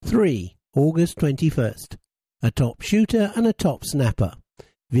 3. August 21st. A top shooter and a top snapper.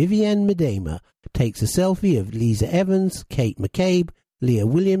 Vivienne Miedema takes a selfie of Lisa Evans, Kate McCabe, Leah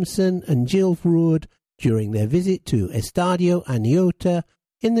Williamson and Jill Roord during their visit to Estadio Aniota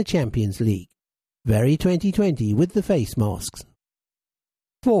in the Champions League. Very 2020 with the face masks.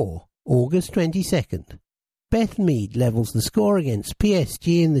 4. August 22nd. Beth Mead levels the score against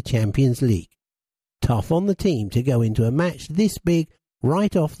PSG in the Champions League. Tough on the team to go into a match this big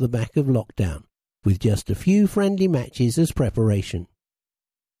right off the back of lockdown, with just a few friendly matches as preparation.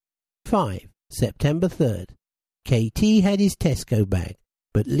 5. September 3rd. KT had his Tesco bag,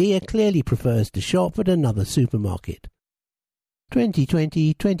 but Leah clearly prefers to shop at another supermarket.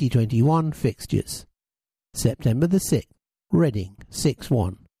 2020-2021 fixtures. September the 6th. Reading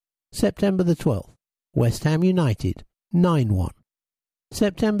 6-1. September the 12th. West Ham United 9-1.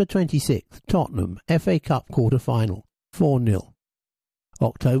 September 26th. Tottenham FA Cup quarter-final 4-0.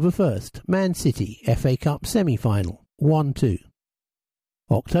 October 1st. Man City FA Cup semi-final 1-2.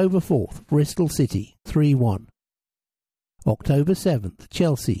 October 4th. Bristol City 3-1. October 7th.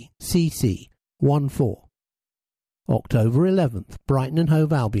 Chelsea CC 1-4. October 11th. Brighton and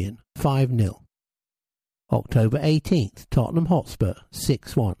Hove Albion 5-0. October 18th. Tottenham Hotspur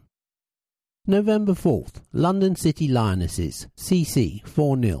 6-1. November 4th. London City Lionesses CC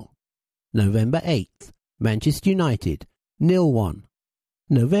 4-0. November 8th. Manchester United 0-1.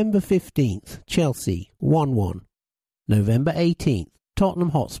 November 15th. Chelsea 1-1. November 18th. Tottenham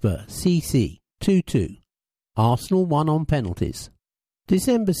Hotspur CC 2-2. Arsenal won on penalties.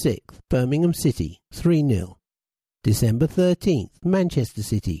 December 6th. Birmingham City 3-0. December 13th. Manchester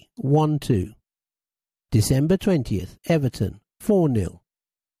City 1-2. December 20th. Everton 4-0.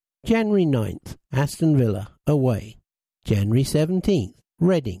 January 9th. Aston Villa away. January 17th.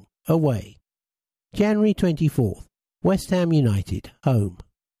 Reading away. January 24th. West Ham United home.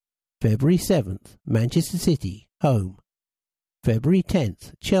 February 7th. Manchester City home. February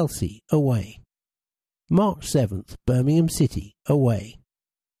 10th. Chelsea away. March 7th. Birmingham City away.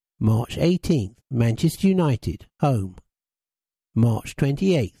 March 18th. Manchester United home. March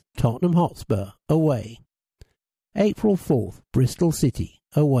 28th. Tottenham Hotspur away. April 4th. Bristol City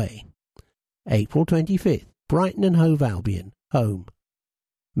away. April 25th. Brighton and Hove Albion home.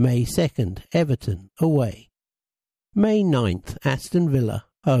 May 2nd. Everton away. May 9th. Aston Villa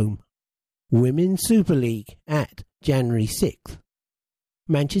home. Women's Super League at January 6th.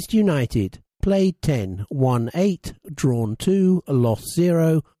 Manchester United played 10, won 8, drawn 2, lost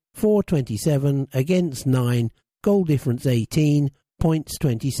 0, 427 against 9, goal difference 18, points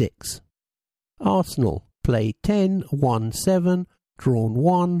 26. Arsenal played 10, won 7, drawn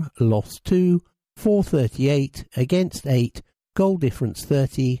 1, lost 2, 438 against 8, goal difference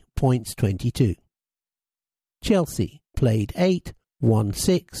 30, points 22. Chelsea played 8, won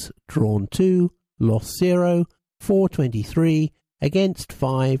 6, drawn 2, lost 0, 423 against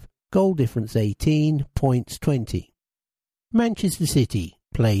 5, goal difference 18, points 20. Manchester City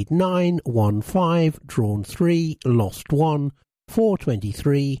played 9, won 5, drawn 3, lost 1,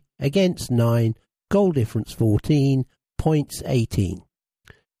 423 against 9, goal difference 14, points 18.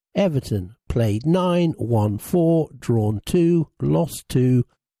 Everton played 9, won 4, drawn 2, lost 2,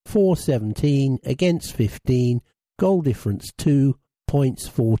 417 against 15, goal difference 2, points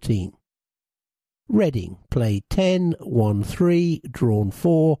 14. Reading played 10, won 3, drawn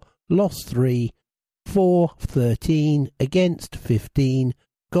 4, lost 3, 413 against 15,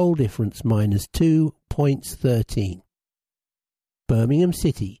 goal difference minus 2, points 13. Birmingham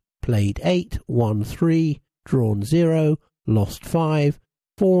City played 8, won 3, drawn 0, lost 5,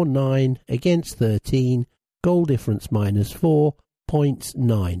 4-9 against 13, goal difference minus 4, points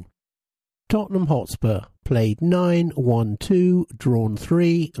 9. Tottenham Hotspur played 9, won 2, drawn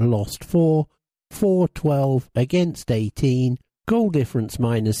 3, lost 4, 4-12 against 18, goal difference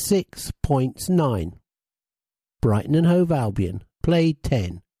minus 6, points 9. Brighton and Hove Albion played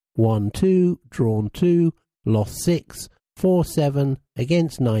 10, won 2, drawn 2, lost 6, 4-7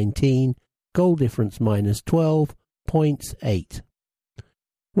 against 19, goal difference minus 12, points 8.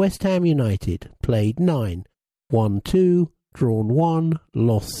 West Ham United played 9, won 2, drawn 1,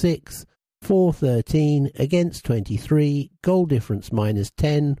 lost 6, 413 against 23, goal difference minus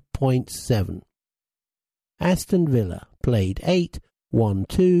 10, points 7. Aston Villa played 8, won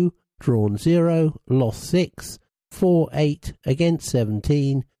 2, drawn 0, lost 6, 4-8 against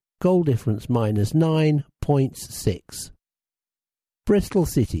 17, goal difference -9, points 6. Bristol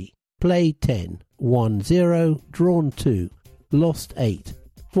City played 10, won 0, drawn 2, lost 8,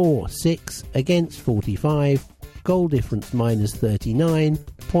 4-6 against 45, goal difference -39,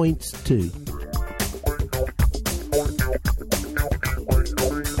 points 2.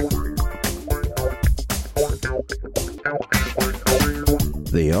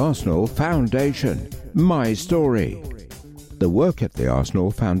 The Arsenal Foundation, my story. The work at the Arsenal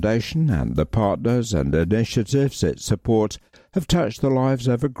Foundation and the partners and initiatives it supports have touched the lives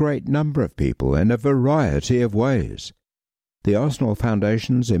of a great number of people in a variety of ways. The Arsenal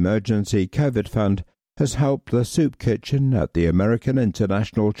Foundation's Emergency COVID Fund has helped the soup kitchen at the American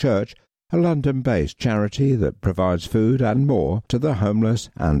International Church, a London-based charity that provides food and more to the homeless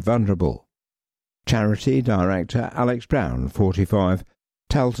and vulnerable. Charity Director Alex Brown, 45,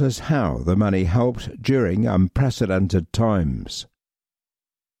 tells us how the money helped during unprecedented times.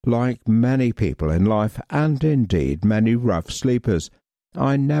 Like many people in life, and indeed many rough sleepers,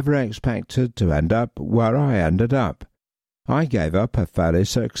 I never expected to end up where I ended up. I gave up a fairly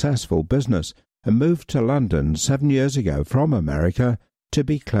successful business and moved to London 7 years ago from America to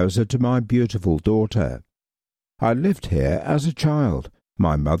be closer to my beautiful daughter. I lived here as a child.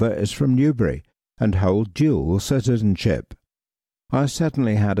 My mother is from Newbury and hold dual citizenship. I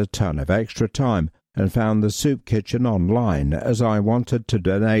suddenly had a ton of extra time and found the soup kitchen online as I wanted to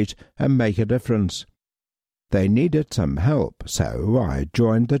donate and make a difference. They needed some help, so I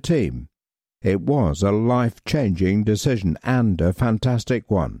joined the team. It was a life-changing decision and a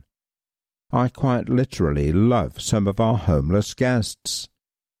fantastic one. I quite literally love some of our homeless guests.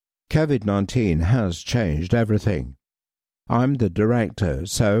 COVID-19 has changed everything. I'm the director,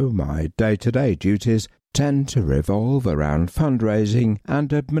 so my day-to-day duties tend to revolve around fundraising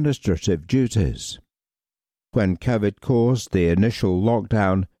and administrative duties. When COVID caused the initial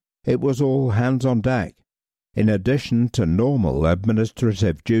lockdown, it was all hands on deck. In addition to normal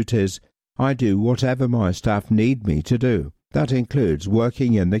administrative duties, I do whatever my staff need me to do. That includes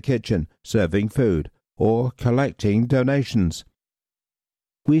working in the kitchen, serving food, or collecting donations.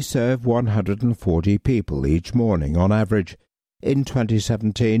 We serve 140 people each morning on average. In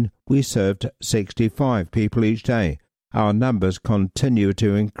 2017, we served 65 people each day. Our numbers continue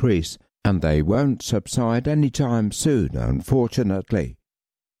to increase, and they won't subside any time soon, unfortunately.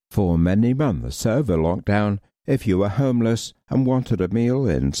 For many months over lockdown, if you were homeless and wanted a meal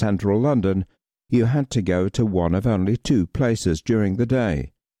in central London, you had to go to one of only 2 places during the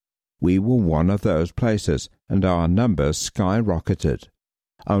day. We were one of those places, and our numbers skyrocketed.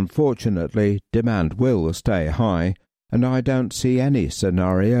 Unfortunately, demand will stay high, and I don't see any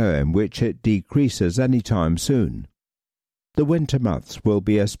scenario in which it decreases any time soon. The winter months will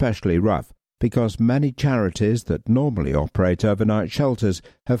be especially rough because many charities that normally operate overnight shelters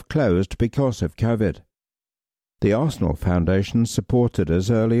have closed because of COVID. The Arsenal Foundation supported us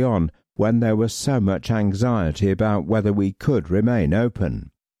early on when there was so much anxiety about whether we could remain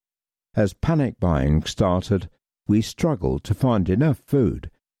open. As panic buying started, we struggled to find enough food,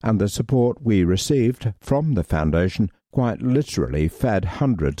 and the support we received from the Foundation quite literally fed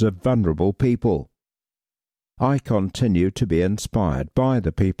hundreds of vulnerable people. I continue to be inspired by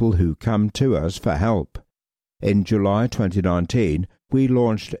the people who come to us for help. In July 2019, we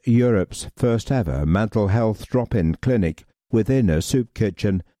launched Europe's first ever mental health drop-in clinic within a soup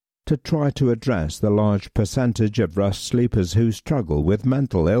kitchen to try to address the large percentage of rough sleepers who struggle with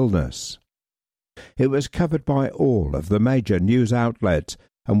mental illness. It was covered by all of the major news outlets,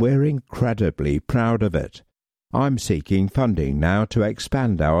 and we're incredibly proud of it. I'm seeking funding now to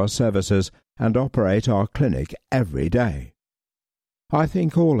expand our services and operate our clinic every day. I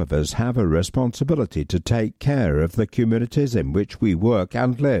think all of us have a responsibility to take care of the communities in which we work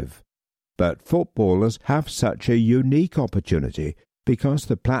and live. But footballers have such a unique opportunity because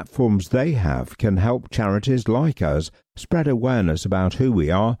the platforms they have can help charities like us spread awareness about who we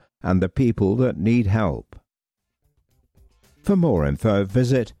are and the people that need help. For more info,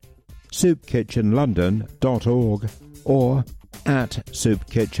 visit soupkitchenlondon.org or at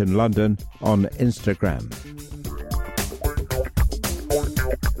soupkitchenlondon on Instagram.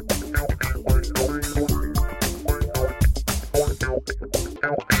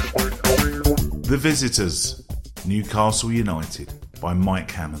 The Visitors, Newcastle United by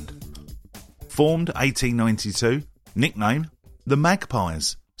Mike Hammond. Formed 1892, nickname the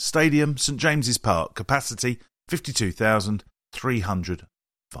Magpies, Stadium St James's Park, capacity 52,305.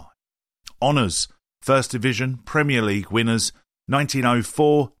 Honours: First Division, Premier League winners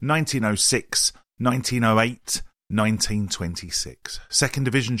 1904, 1906, 1908, 1926. Second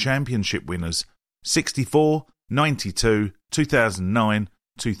Division Championship winners 64, 92, 2009,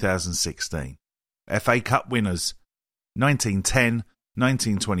 2016. FA Cup winners 1910,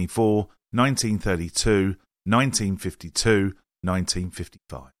 1924, 1932, 1952,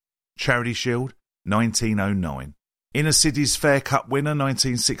 1955. Charity Shield 1909. Inner Cities Fair Cup winner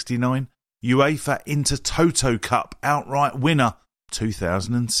 1969. UEFA Intertoto Cup outright winner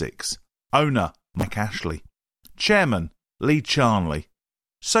 2006. Owner Mike Ashley. Chairman Lee Charnley.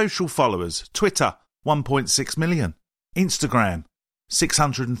 Social followers Twitter 1.6 million. Instagram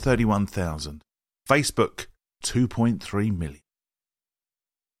 631,000. Facebook 2.3 million.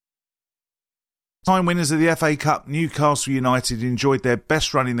 Time winners of the FA Cup, Newcastle United enjoyed their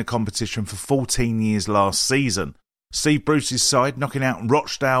best run in the competition for 14 years last season. Steve Bruce's side knocking out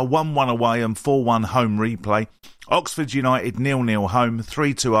Rochdale 1-1 away and 4-1 home replay. Oxford United 0-0 home,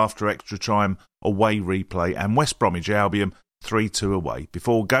 3-2 after extra time away replay, and West Bromwich Albion 3-2 away,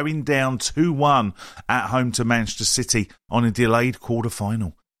 before going down 2-1 at home to Manchester City on a delayed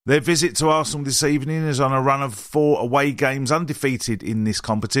quarter-final. Their visit to Arsenal this evening is on a run of 4 away games undefeated in this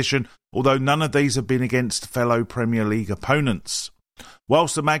competition, although none of these have been against fellow Premier League opponents.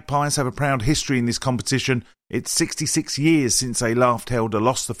 Whilst the Magpies have a proud history in this competition, it's 66 years since they last held or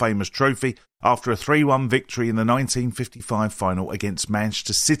lost the famous trophy after a 3-1 victory in the 1955 final against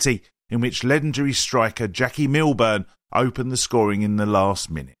Manchester City, in which legendary striker Jackie Milburn opened the scoring in the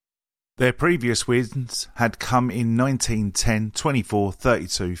last minute. Their previous wins had come in 1910, 24,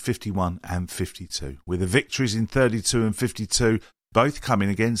 32, 51 and 52, with the victories in 32 and 52 both coming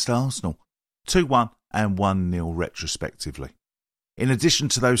against Arsenal, 2-1 and 1-0 retrospectively. In addition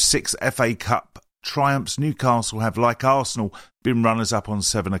to those 6 FA Cup triumphs, Newcastle have, like Arsenal, been runners-up on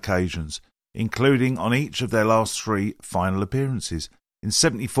 7 occasions, including on each of their last 3 final appearances. In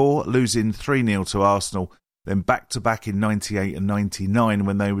 74, losing 3-0 to Arsenal, then back-to-back in 98 and 99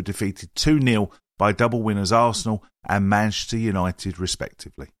 when they were defeated 2-0 by double winners Arsenal and Manchester United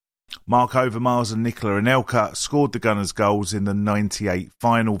respectively. Mark Overmars and Nicola Anelka scored the Gunners' goals in the 98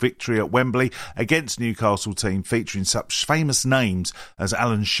 final victory at Wembley against Newcastle team featuring such famous names as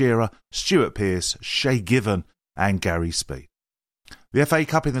Alan Shearer, Stuart Pearce, Shay Given and Gary Speed. The FA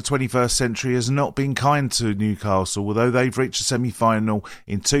Cup in the 21st century has not been kind to Newcastle, although they've reached a semi-final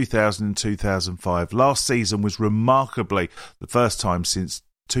in 2000 and 2005. Last season was remarkably the first time since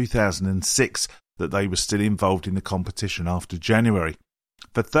 2006 that they were still involved in the competition after January.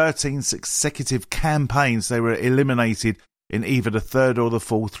 For 13 consecutive campaigns, they were eliminated in either the third or the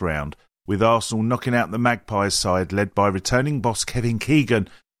fourth round, with Arsenal knocking out the Magpies side led by returning boss Kevin Keegan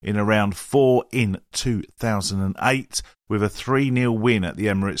in around 4 in 2008 with a 3-0 win at the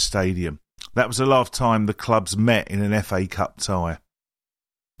Emirates Stadium. That was the last time the clubs met in an FA Cup tie.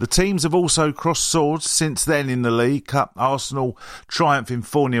 The teams have also crossed swords since then in the League Cup. Arsenal triumphing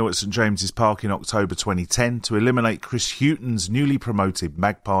 4-0 at St James's Park in October 2010 to eliminate Chris Hughton's newly promoted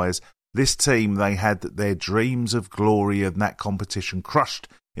Magpies. This team, they had their dreams of glory in that competition crushed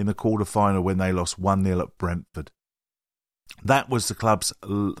in the quarter-final when they lost 1-0 at Brentford. That was the club's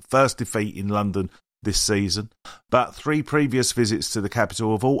first defeat in London this season, but 3 previous visits to the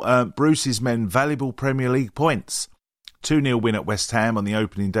capital have all earned Bruce's men valuable Premier League points. 2-0 win at West Ham on the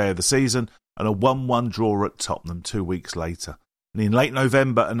opening day of the season and a 1-1 draw at Tottenham 2 weeks later. And in late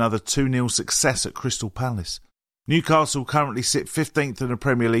November, another 2-0 success at Crystal Palace. Newcastle currently sit 15th in the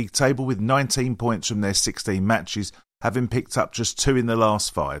Premier League table with 19 points from their 16 matches, having picked up just 2 in the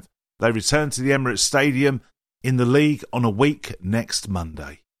last 5. They return to the Emirates Stadium in the league on a week next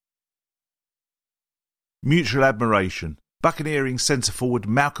Monday. Mutual admiration. Buccaneering centre-forward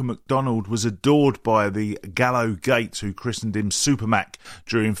Malcolm McDonald was adored by the Gallo Gate, who christened him Supermac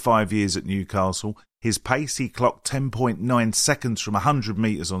during 5 years at Newcastle. His pace, he clocked 10.9 seconds from 100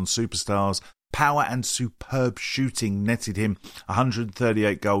 metres on Superstars. Power and superb shooting netted him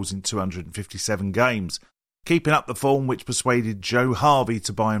 138 goals in 257 games. Keeping up the form which persuaded Joe Harvey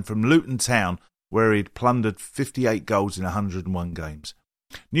to buy him from Luton Town, where he'd plundered 58 goals in 101 games.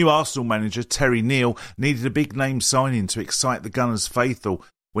 New Arsenal manager Terry Neal needed a big-name signing to excite the Gunners' faithful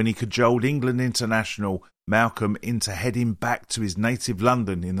when he cajoled England international Malcolm into heading back to his native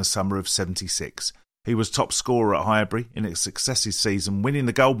London in the summer of '76. He was top scorer at Highbury in a successive season, winning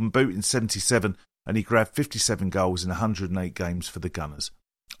the Golden Boot in '77, and he grabbed 57 goals in 108 games for the Gunners.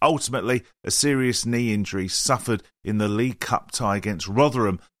 Ultimately, a serious knee injury suffered in the League Cup tie against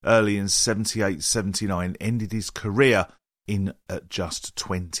Rotherham early in 78-79 ended his career in at just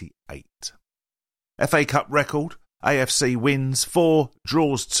 28. FA Cup record, AFC wins 4,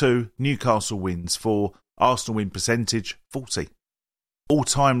 draws 2, Newcastle wins 4, Arsenal win percentage 40.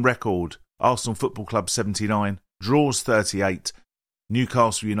 All-time record, Arsenal Football Club 79, draws 38,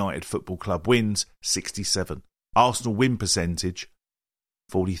 Newcastle United Football Club wins 67. Arsenal win percentage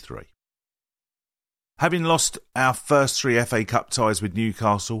 43. Having lost our first 3 FA Cup ties with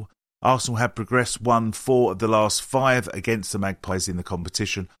Newcastle, Arsenal have progressed, won 4 of the last 5 against the Magpies in the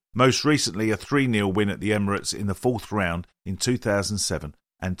competition, most recently a 3-0 win at the Emirates in the 4th round in 2007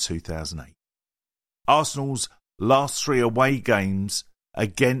 and 2008. Arsenal's last 3 away games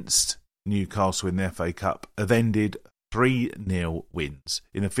against Newcastle in the FA Cup have ended 3-0 wins.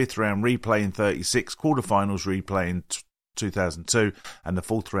 In the 5th round replay in 36, quarter-finals replay in 2002 and the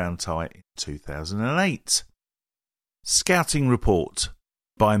 4th round tie in 2008. Scouting report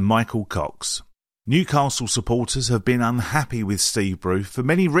by Michael Cox. Newcastle supporters have been unhappy with Steve Bruce for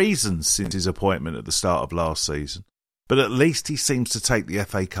many reasons since his appointment at the start of last season, but at least he seems to take the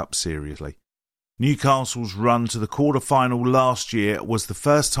FA Cup seriously. Newcastle's run to the quarter-final last year was the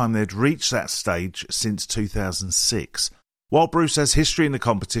first time they'd reached that stage since 2006. While Bruce has history in the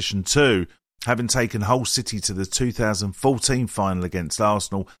competition too, having taken Hull City to the 2014 final against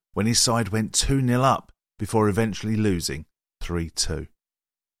Arsenal when his side went 2-0 up before eventually losing 3-2.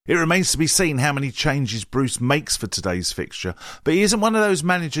 It remains to be seen how many changes Bruce makes for today's fixture, but he isn't one of those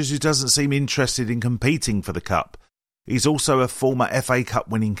managers who doesn't seem interested in competing for the Cup. He's also a former FA Cup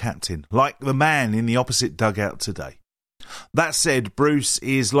winning captain, like the man in the opposite dugout today. That said, Bruce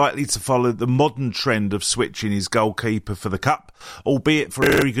is likely to follow the modern trend of switching his goalkeeper for the Cup, albeit for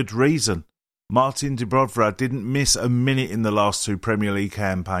a very good reason. Martin Dubravka didn't miss a minute in the last 2 Premier League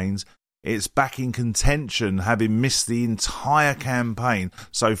campaigns. It's back in contention, having missed the entire campaign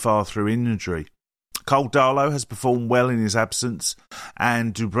so far through injury. Cole Darlow has performed well in his absence,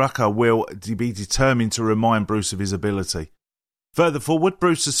 and Dubravka will be determined to remind Bruce of his ability. Further forward,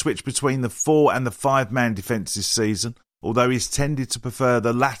 Bruce has switched between the 4 and the 5-man defence this season, although he's tended to prefer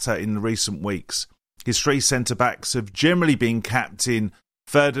the latter in the recent weeks. His 3 centre-backs have generally been Captain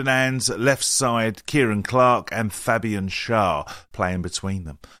Ferdinand's left side, Kieran Clark and Fabian Schär playing between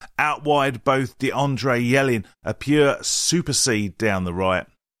them. Out wide, both DeAndre Yellin, a pure super seed down the right,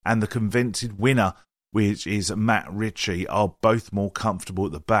 and the convented winner, which is Matt Ritchie, are both more comfortable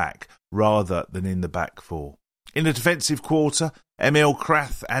at the back rather than in the back 4. In the defensive quarter, Emil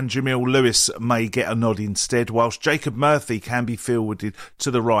Krath and Jamil Lewis may get a nod instead, whilst Jacob Murphy can be fielded to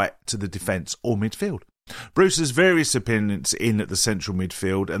the right to the defence or midfield. Bruce has various opponents in at the central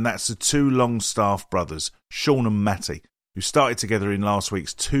midfield, and that's the 2 Longstaff brothers, Sean and Matty, who started together in last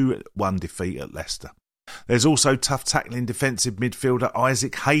week's 2-1 defeat at Leicester. There's also tough tackling defensive midfielder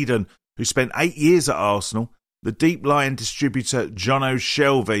Isaac Hayden, who spent 8 years at Arsenal. The deep-lying distributor John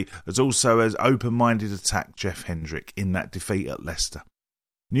O'Shelby has also as open-minded attacked Jeff Hendrick in that defeat at Leicester.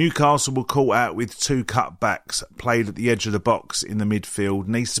 Newcastle were caught out with 2 cutbacks played at the edge of the box in the midfield,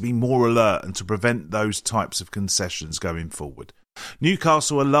 needs to be more alert and to prevent those types of concessions going forward.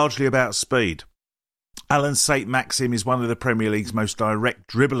 Newcastle are largely about speed. Alan St-Maxim is one of the Premier League's most direct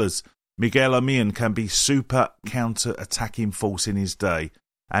dribblers. Miguel Amian can be super counter-attacking force in his day,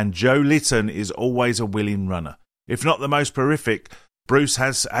 and Joe Litton is always a willing runner. If not the most prolific, Bruce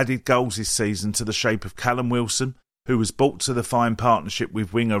has added goals this season to the shape of Callum Wilson, who was brought to the fine partnership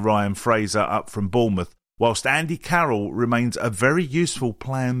with winger Ryan Fraser up from Bournemouth, whilst Andy Carroll remains a very useful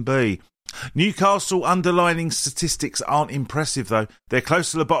plan B. Newcastle underlining statistics aren't impressive though. They're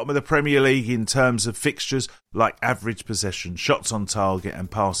close to the bottom of the Premier League in terms of fixtures like average possession, shots on target and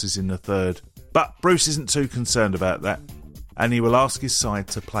passes in the third. But Bruce isn't too concerned about that, and he will ask his side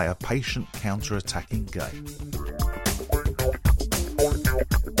to play a patient counter-attacking game.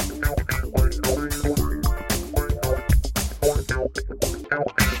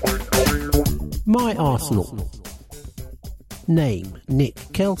 My Arsenal. Name Nick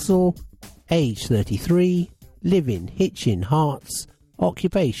Kelsall. Age 33. Live in Hitchin, Hearts.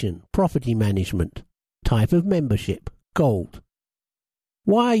 Occupation property management. Type of membership gold.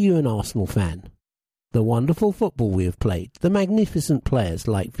 Why are you an Arsenal fan? The wonderful football we have played, the magnificent players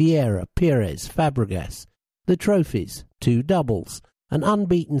like Vieira, Pires, Fabregas, the trophies, 2 doubles, an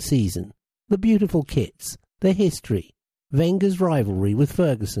unbeaten season, the beautiful kits, the history, Wenger's rivalry with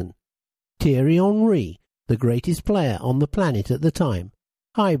Ferguson, Thierry Henry, the greatest player on the planet at the time,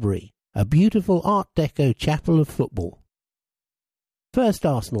 Highbury, a beautiful Art Deco chapel of football. First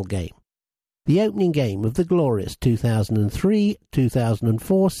Arsenal game. The opening game of the glorious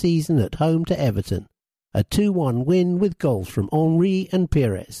 2003-2004 season at home to Everton. A 2-1 win with goals from Henry and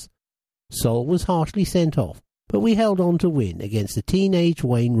Pires. Sol was harshly sent off, but we held on to win against the teenage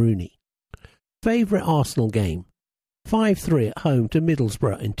Wayne Rooney. Favourite Arsenal game. 5-3 at home to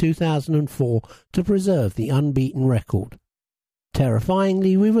Middlesbrough in 2004 to preserve the unbeaten record.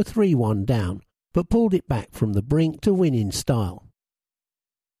 Terrifyingly, we were 3-1 down, but pulled it back from the brink to win in style.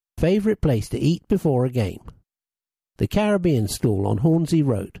 Favourite place to eat before a game? The Caribbean stall on Hornsey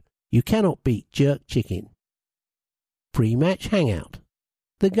Road. You cannot beat jerk chicken. Pre-match hangout.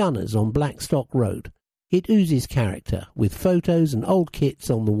 The Gunners on Blackstock Road. It oozes character, with photos and old kits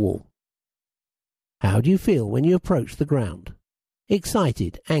on the wall. How do you feel when you approach the ground?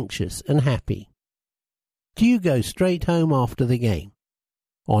 Excited, anxious and happy. Do you go straight home after the game?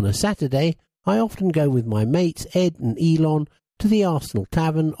 On a Saturday, I often go with my mates Ed and Elon to the Arsenal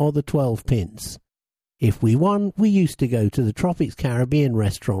Tavern or the 12 Pins. If we won, we used to go to the Tropics Caribbean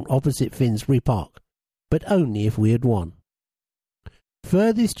restaurant opposite Finsbury Park, but only if we had won.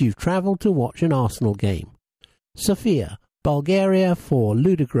 Furthest you've travelled to watch an Arsenal game? Sofia, Bulgaria, 4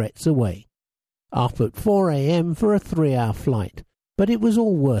 Ludogorets away. Up at 4 a.m. for a 3-hour flight, but it was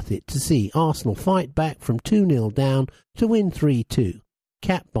all worth it to see Arsenal fight back from 2-0 down to win 3-2,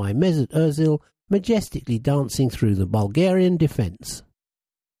 capped by Mesut Ozil majestically dancing through the Bulgarian defence.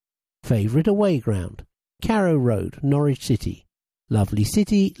 Favourite away ground? Carrow Road, Norwich City. Lovely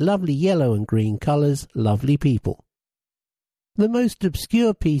city, lovely yellow and green colours, lovely people. The most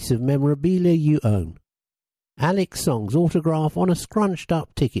obscure piece of memorabilia you own? Alex Song's autograph on a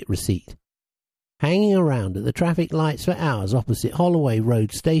scrunched-up ticket receipt. Hanging around at the traffic lights for hours opposite Holloway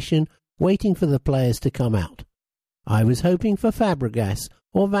Road Station, waiting for the players to come out. I was hoping for Fabregas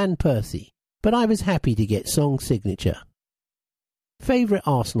or Van Persie, but I was happy to get Song's signature. Favourite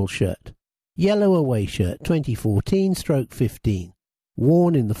Arsenal shirt? Yellow away shirt 2014/15,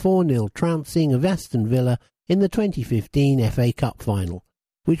 worn in the 4-0 trouncing of Aston Villa in the 2015 FA Cup final,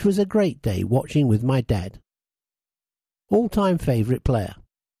 which was a great day watching with my dad. All-time favourite player?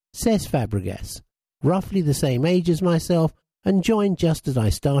 Cesc Fabregas, roughly the same age as myself and joined just as I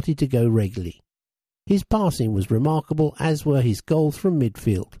started to go regularly. His passing was remarkable, as were his goals from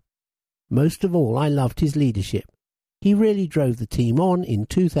midfield. Most of all, I loved his leadership. He really drove the team on in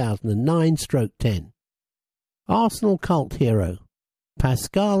 2009/10. Arsenal cult hero?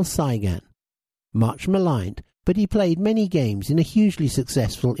 Pascal Saigan. Much maligned, but he played many games in a hugely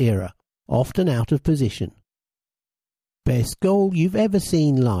successful era, often out of position. Best goal you've ever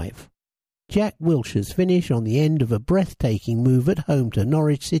seen live? Jack Wilshere's finish on the end of a breathtaking move at home to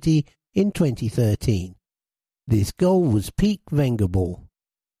Norwich City in 2013. This goal was peak Wenger ball.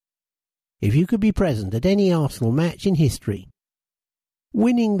 If you could be present at any Arsenal match in history?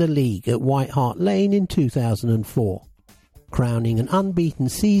 Winning the league at White Hart Lane in 2004. Crowning an unbeaten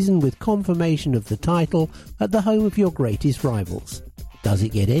season with confirmation of the title at the home of your greatest rivals. Does it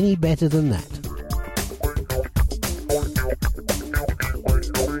get any better than that?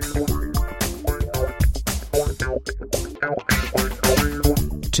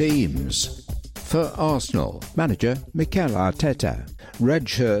 Teams. For Arsenal, manager Mikel Arteta. Red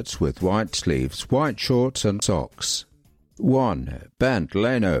shirts with white sleeves, white shorts and socks. 1. Bernd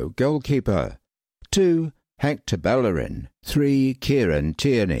Leno, goalkeeper. 2. Hector Bellerin. 3. Kieran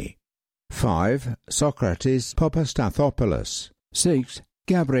Tierney. 5. Socrates Papastathopoulos. 6.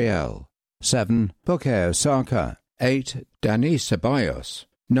 Gabriel. 7. Bukayo Saka. 8. Dani Ceballos.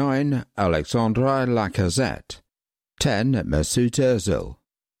 9. Alexandre Lacazette. 10. Mesut Ozil.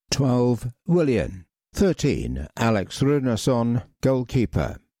 12. Willian. 13. Alex Runarsson,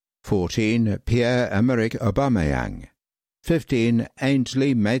 goalkeeper. 14. Pierre-Emerick Aubameyang. 15.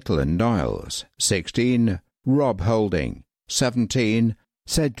 Ainsley Maitland-Niles. 16. Rob Holding. 17.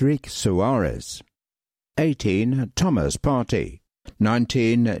 Cedric Suarez. 18. Thomas Partey.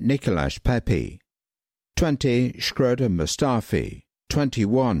 19. Nicolas Pepe. 20. Schroeder Mustafi.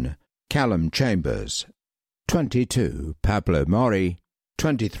 21. Callum Chambers. 22. Pablo Mori.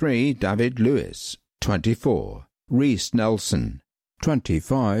 23. David Lewis. 24. Reece Nelson.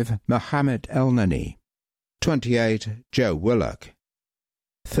 25. Mohamed Elneny. 28. Joe Willock.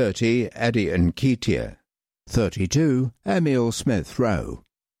 30. Eddie Nketiah. 32. Emile Smith-Rowe.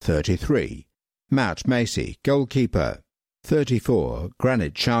 33. Matt Macey, goalkeeper. 34.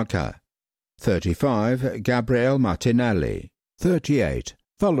 Granit Xhaka. 35. Gabriel Martinelli. 38.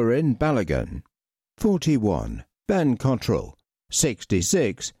 Folarin Balogun. 41. Ben Cottrell.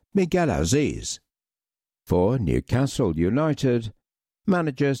 66. Miguel Aziz. For Newcastle United,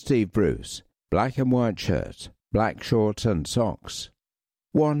 manager Steve Bruce. Black and white shirt, black shorts and socks.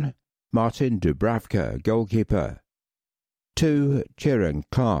 1. Martin Dubravka, goalkeeper. 2. Kieran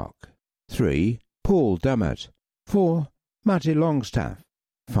Clark. 3. Paul Dummett. 4. Matty Longstaff.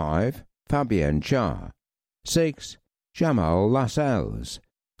 5. Fabien Schär. 6. Jamal Lascelles.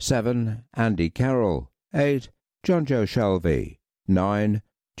 7. Andy Carroll. 8. Jonjo Shelvey. 9.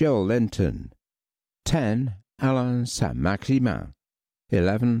 Joel Linton. 10. Alain Saint-Maximin.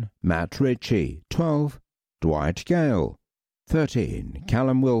 11. Matt Ritchie. 12. Dwight Gale. 13.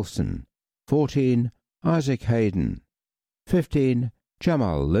 Callum Wilson. 14. Isaac Hayden. 15.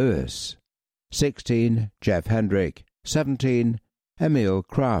 Jamal Lewis. 16. Jeff Hendrick. 17. Emil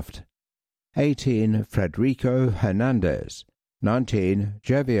Kraft. 18. Federico Hernandez. 19.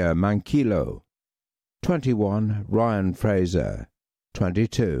 Javier Manquillo. 21. Ryan Fraser.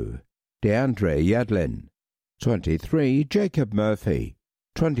 22. DeAndre Yedlin. 23. Jacob Murphy.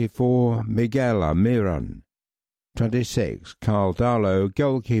 24. Miguel Almiron. 26. Carl Darlow,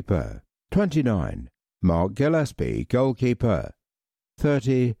 goalkeeper. 29. Mark Gillespie, goalkeeper.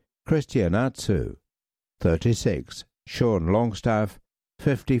 30. Christian Atsu. 36. Sean Longstaff.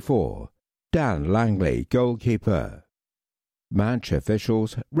 54. Dan Langley, goalkeeper. Match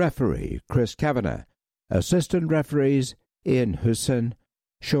officials: referee Chris Kavanagh. Assistant referees: Ian Husson,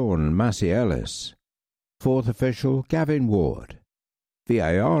 Sean Massey-Ellis. Fourth official: Gavin Ward.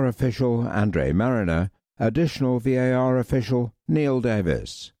 VAR official: Andre Mariner. Additional VAR official: Neil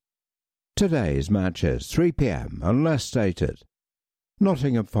Davis. Today's matches: 3 p.m. unless stated.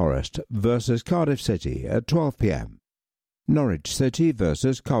 Nottingham Forest versus Cardiff City at 12 p.m. Norwich City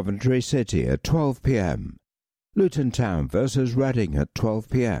versus Coventry City at 12 p.m. Luton Town versus Reading at 12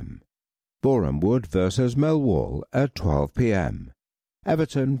 p.m. Boreham Wood versus Millwall at 12 p.m.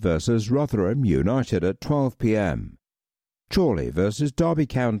 Everton versus Rotherham United at 12 p.m. Chorley versus Derby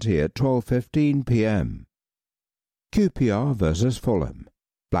County at 12:15 p.m. QPR versus Fulham.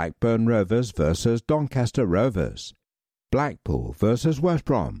 Blackburn Rovers versus Doncaster Rovers. Blackpool versus West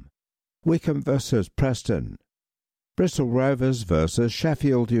Brom. Wycombe versus Preston. Bristol Rovers versus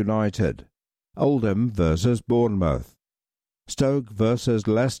Sheffield United. Oldham versus Bournemouth. Stoke versus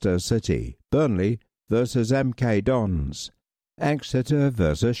Leicester City. Burnley versus MK Dons. Exeter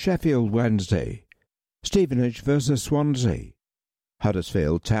versus Sheffield Wednesday. Stevenage versus Swansea.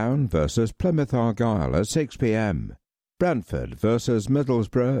 Huddersfield Town versus Plymouth Argyle at 6 p.m. Brentford versus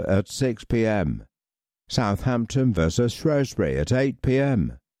Middlesbrough at 6 p.m. Southampton versus Shrewsbury at 8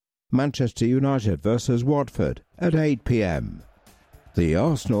 p.m. Manchester United versus Watford at 8 p.m. The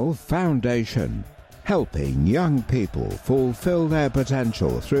Arsenal Foundation, helping young people fulfil their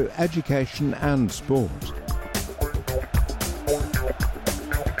potential through education and sport.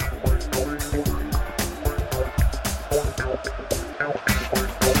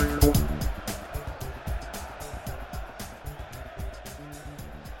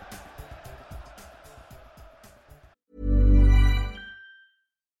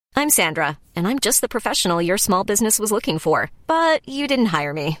 I'm Sandra, and I'm just the professional your small business was looking for. But you didn't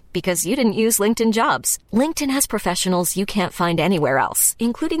hire me because you didn't use LinkedIn Jobs. LinkedIn has professionals you can't find anywhere else,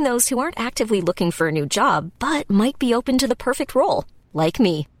 including those who aren't actively looking for a new job, but might be open to the perfect role, like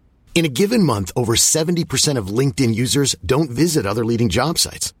me. In a given month, over 70% of LinkedIn users don't visit other leading job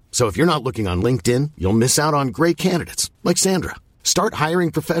sites. So if you're not looking on LinkedIn, you'll miss out on great candidates, like Sandra. Start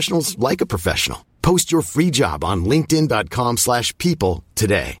hiring professionals like a professional. Post your free job on linkedin.com/people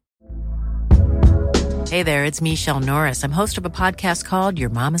today. Hey there, it's Michelle Norris. I'm host of a podcast called Your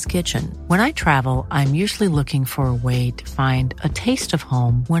Mama's Kitchen. When I travel, I'm usually looking for a way to find a taste of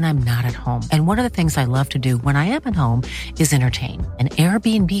home when I'm not at home. And one of the things I love to do when I am at home is entertain. And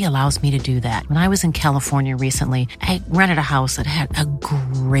Airbnb allows me to do that. When I was in California recently, I rented a house that had a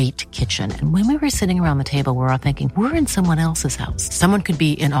great kitchen. And when we were sitting around the table, we're all thinking, we're in someone else's house. Someone could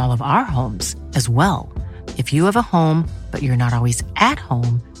be in all of our homes as well. If you have a home, but you're not always at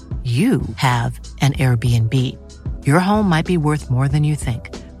home, you have an Airbnb. Your home might be worth more than you think.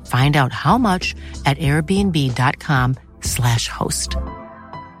 Find out how much at airbnb.com/host.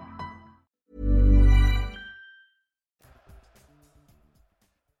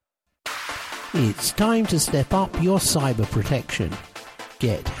 It's time to step up your cyber protection.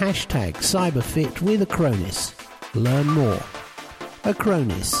 Get #CyberFit with Acronis. Learn more.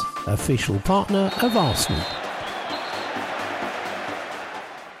 Acronis, official partner of Arsenal.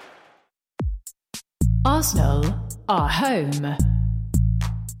 Arsenal, our home.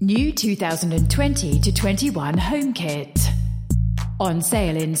 New 2020-21 home kit. On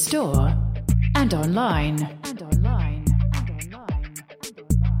sale in store and online.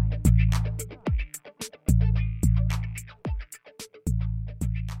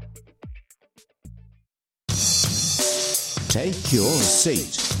 Take your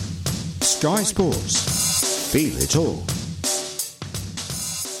seat. Sky Sports. Feel it all.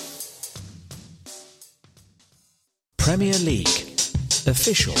 Premier League.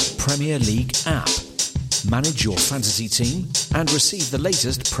 Official Premier League app. Manage your fantasy team and receive the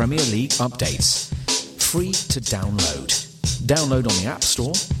latest Premier League updates. Free to download. Download on the App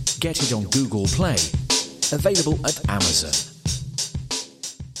Store, get it on Google Play, Available at Amazon,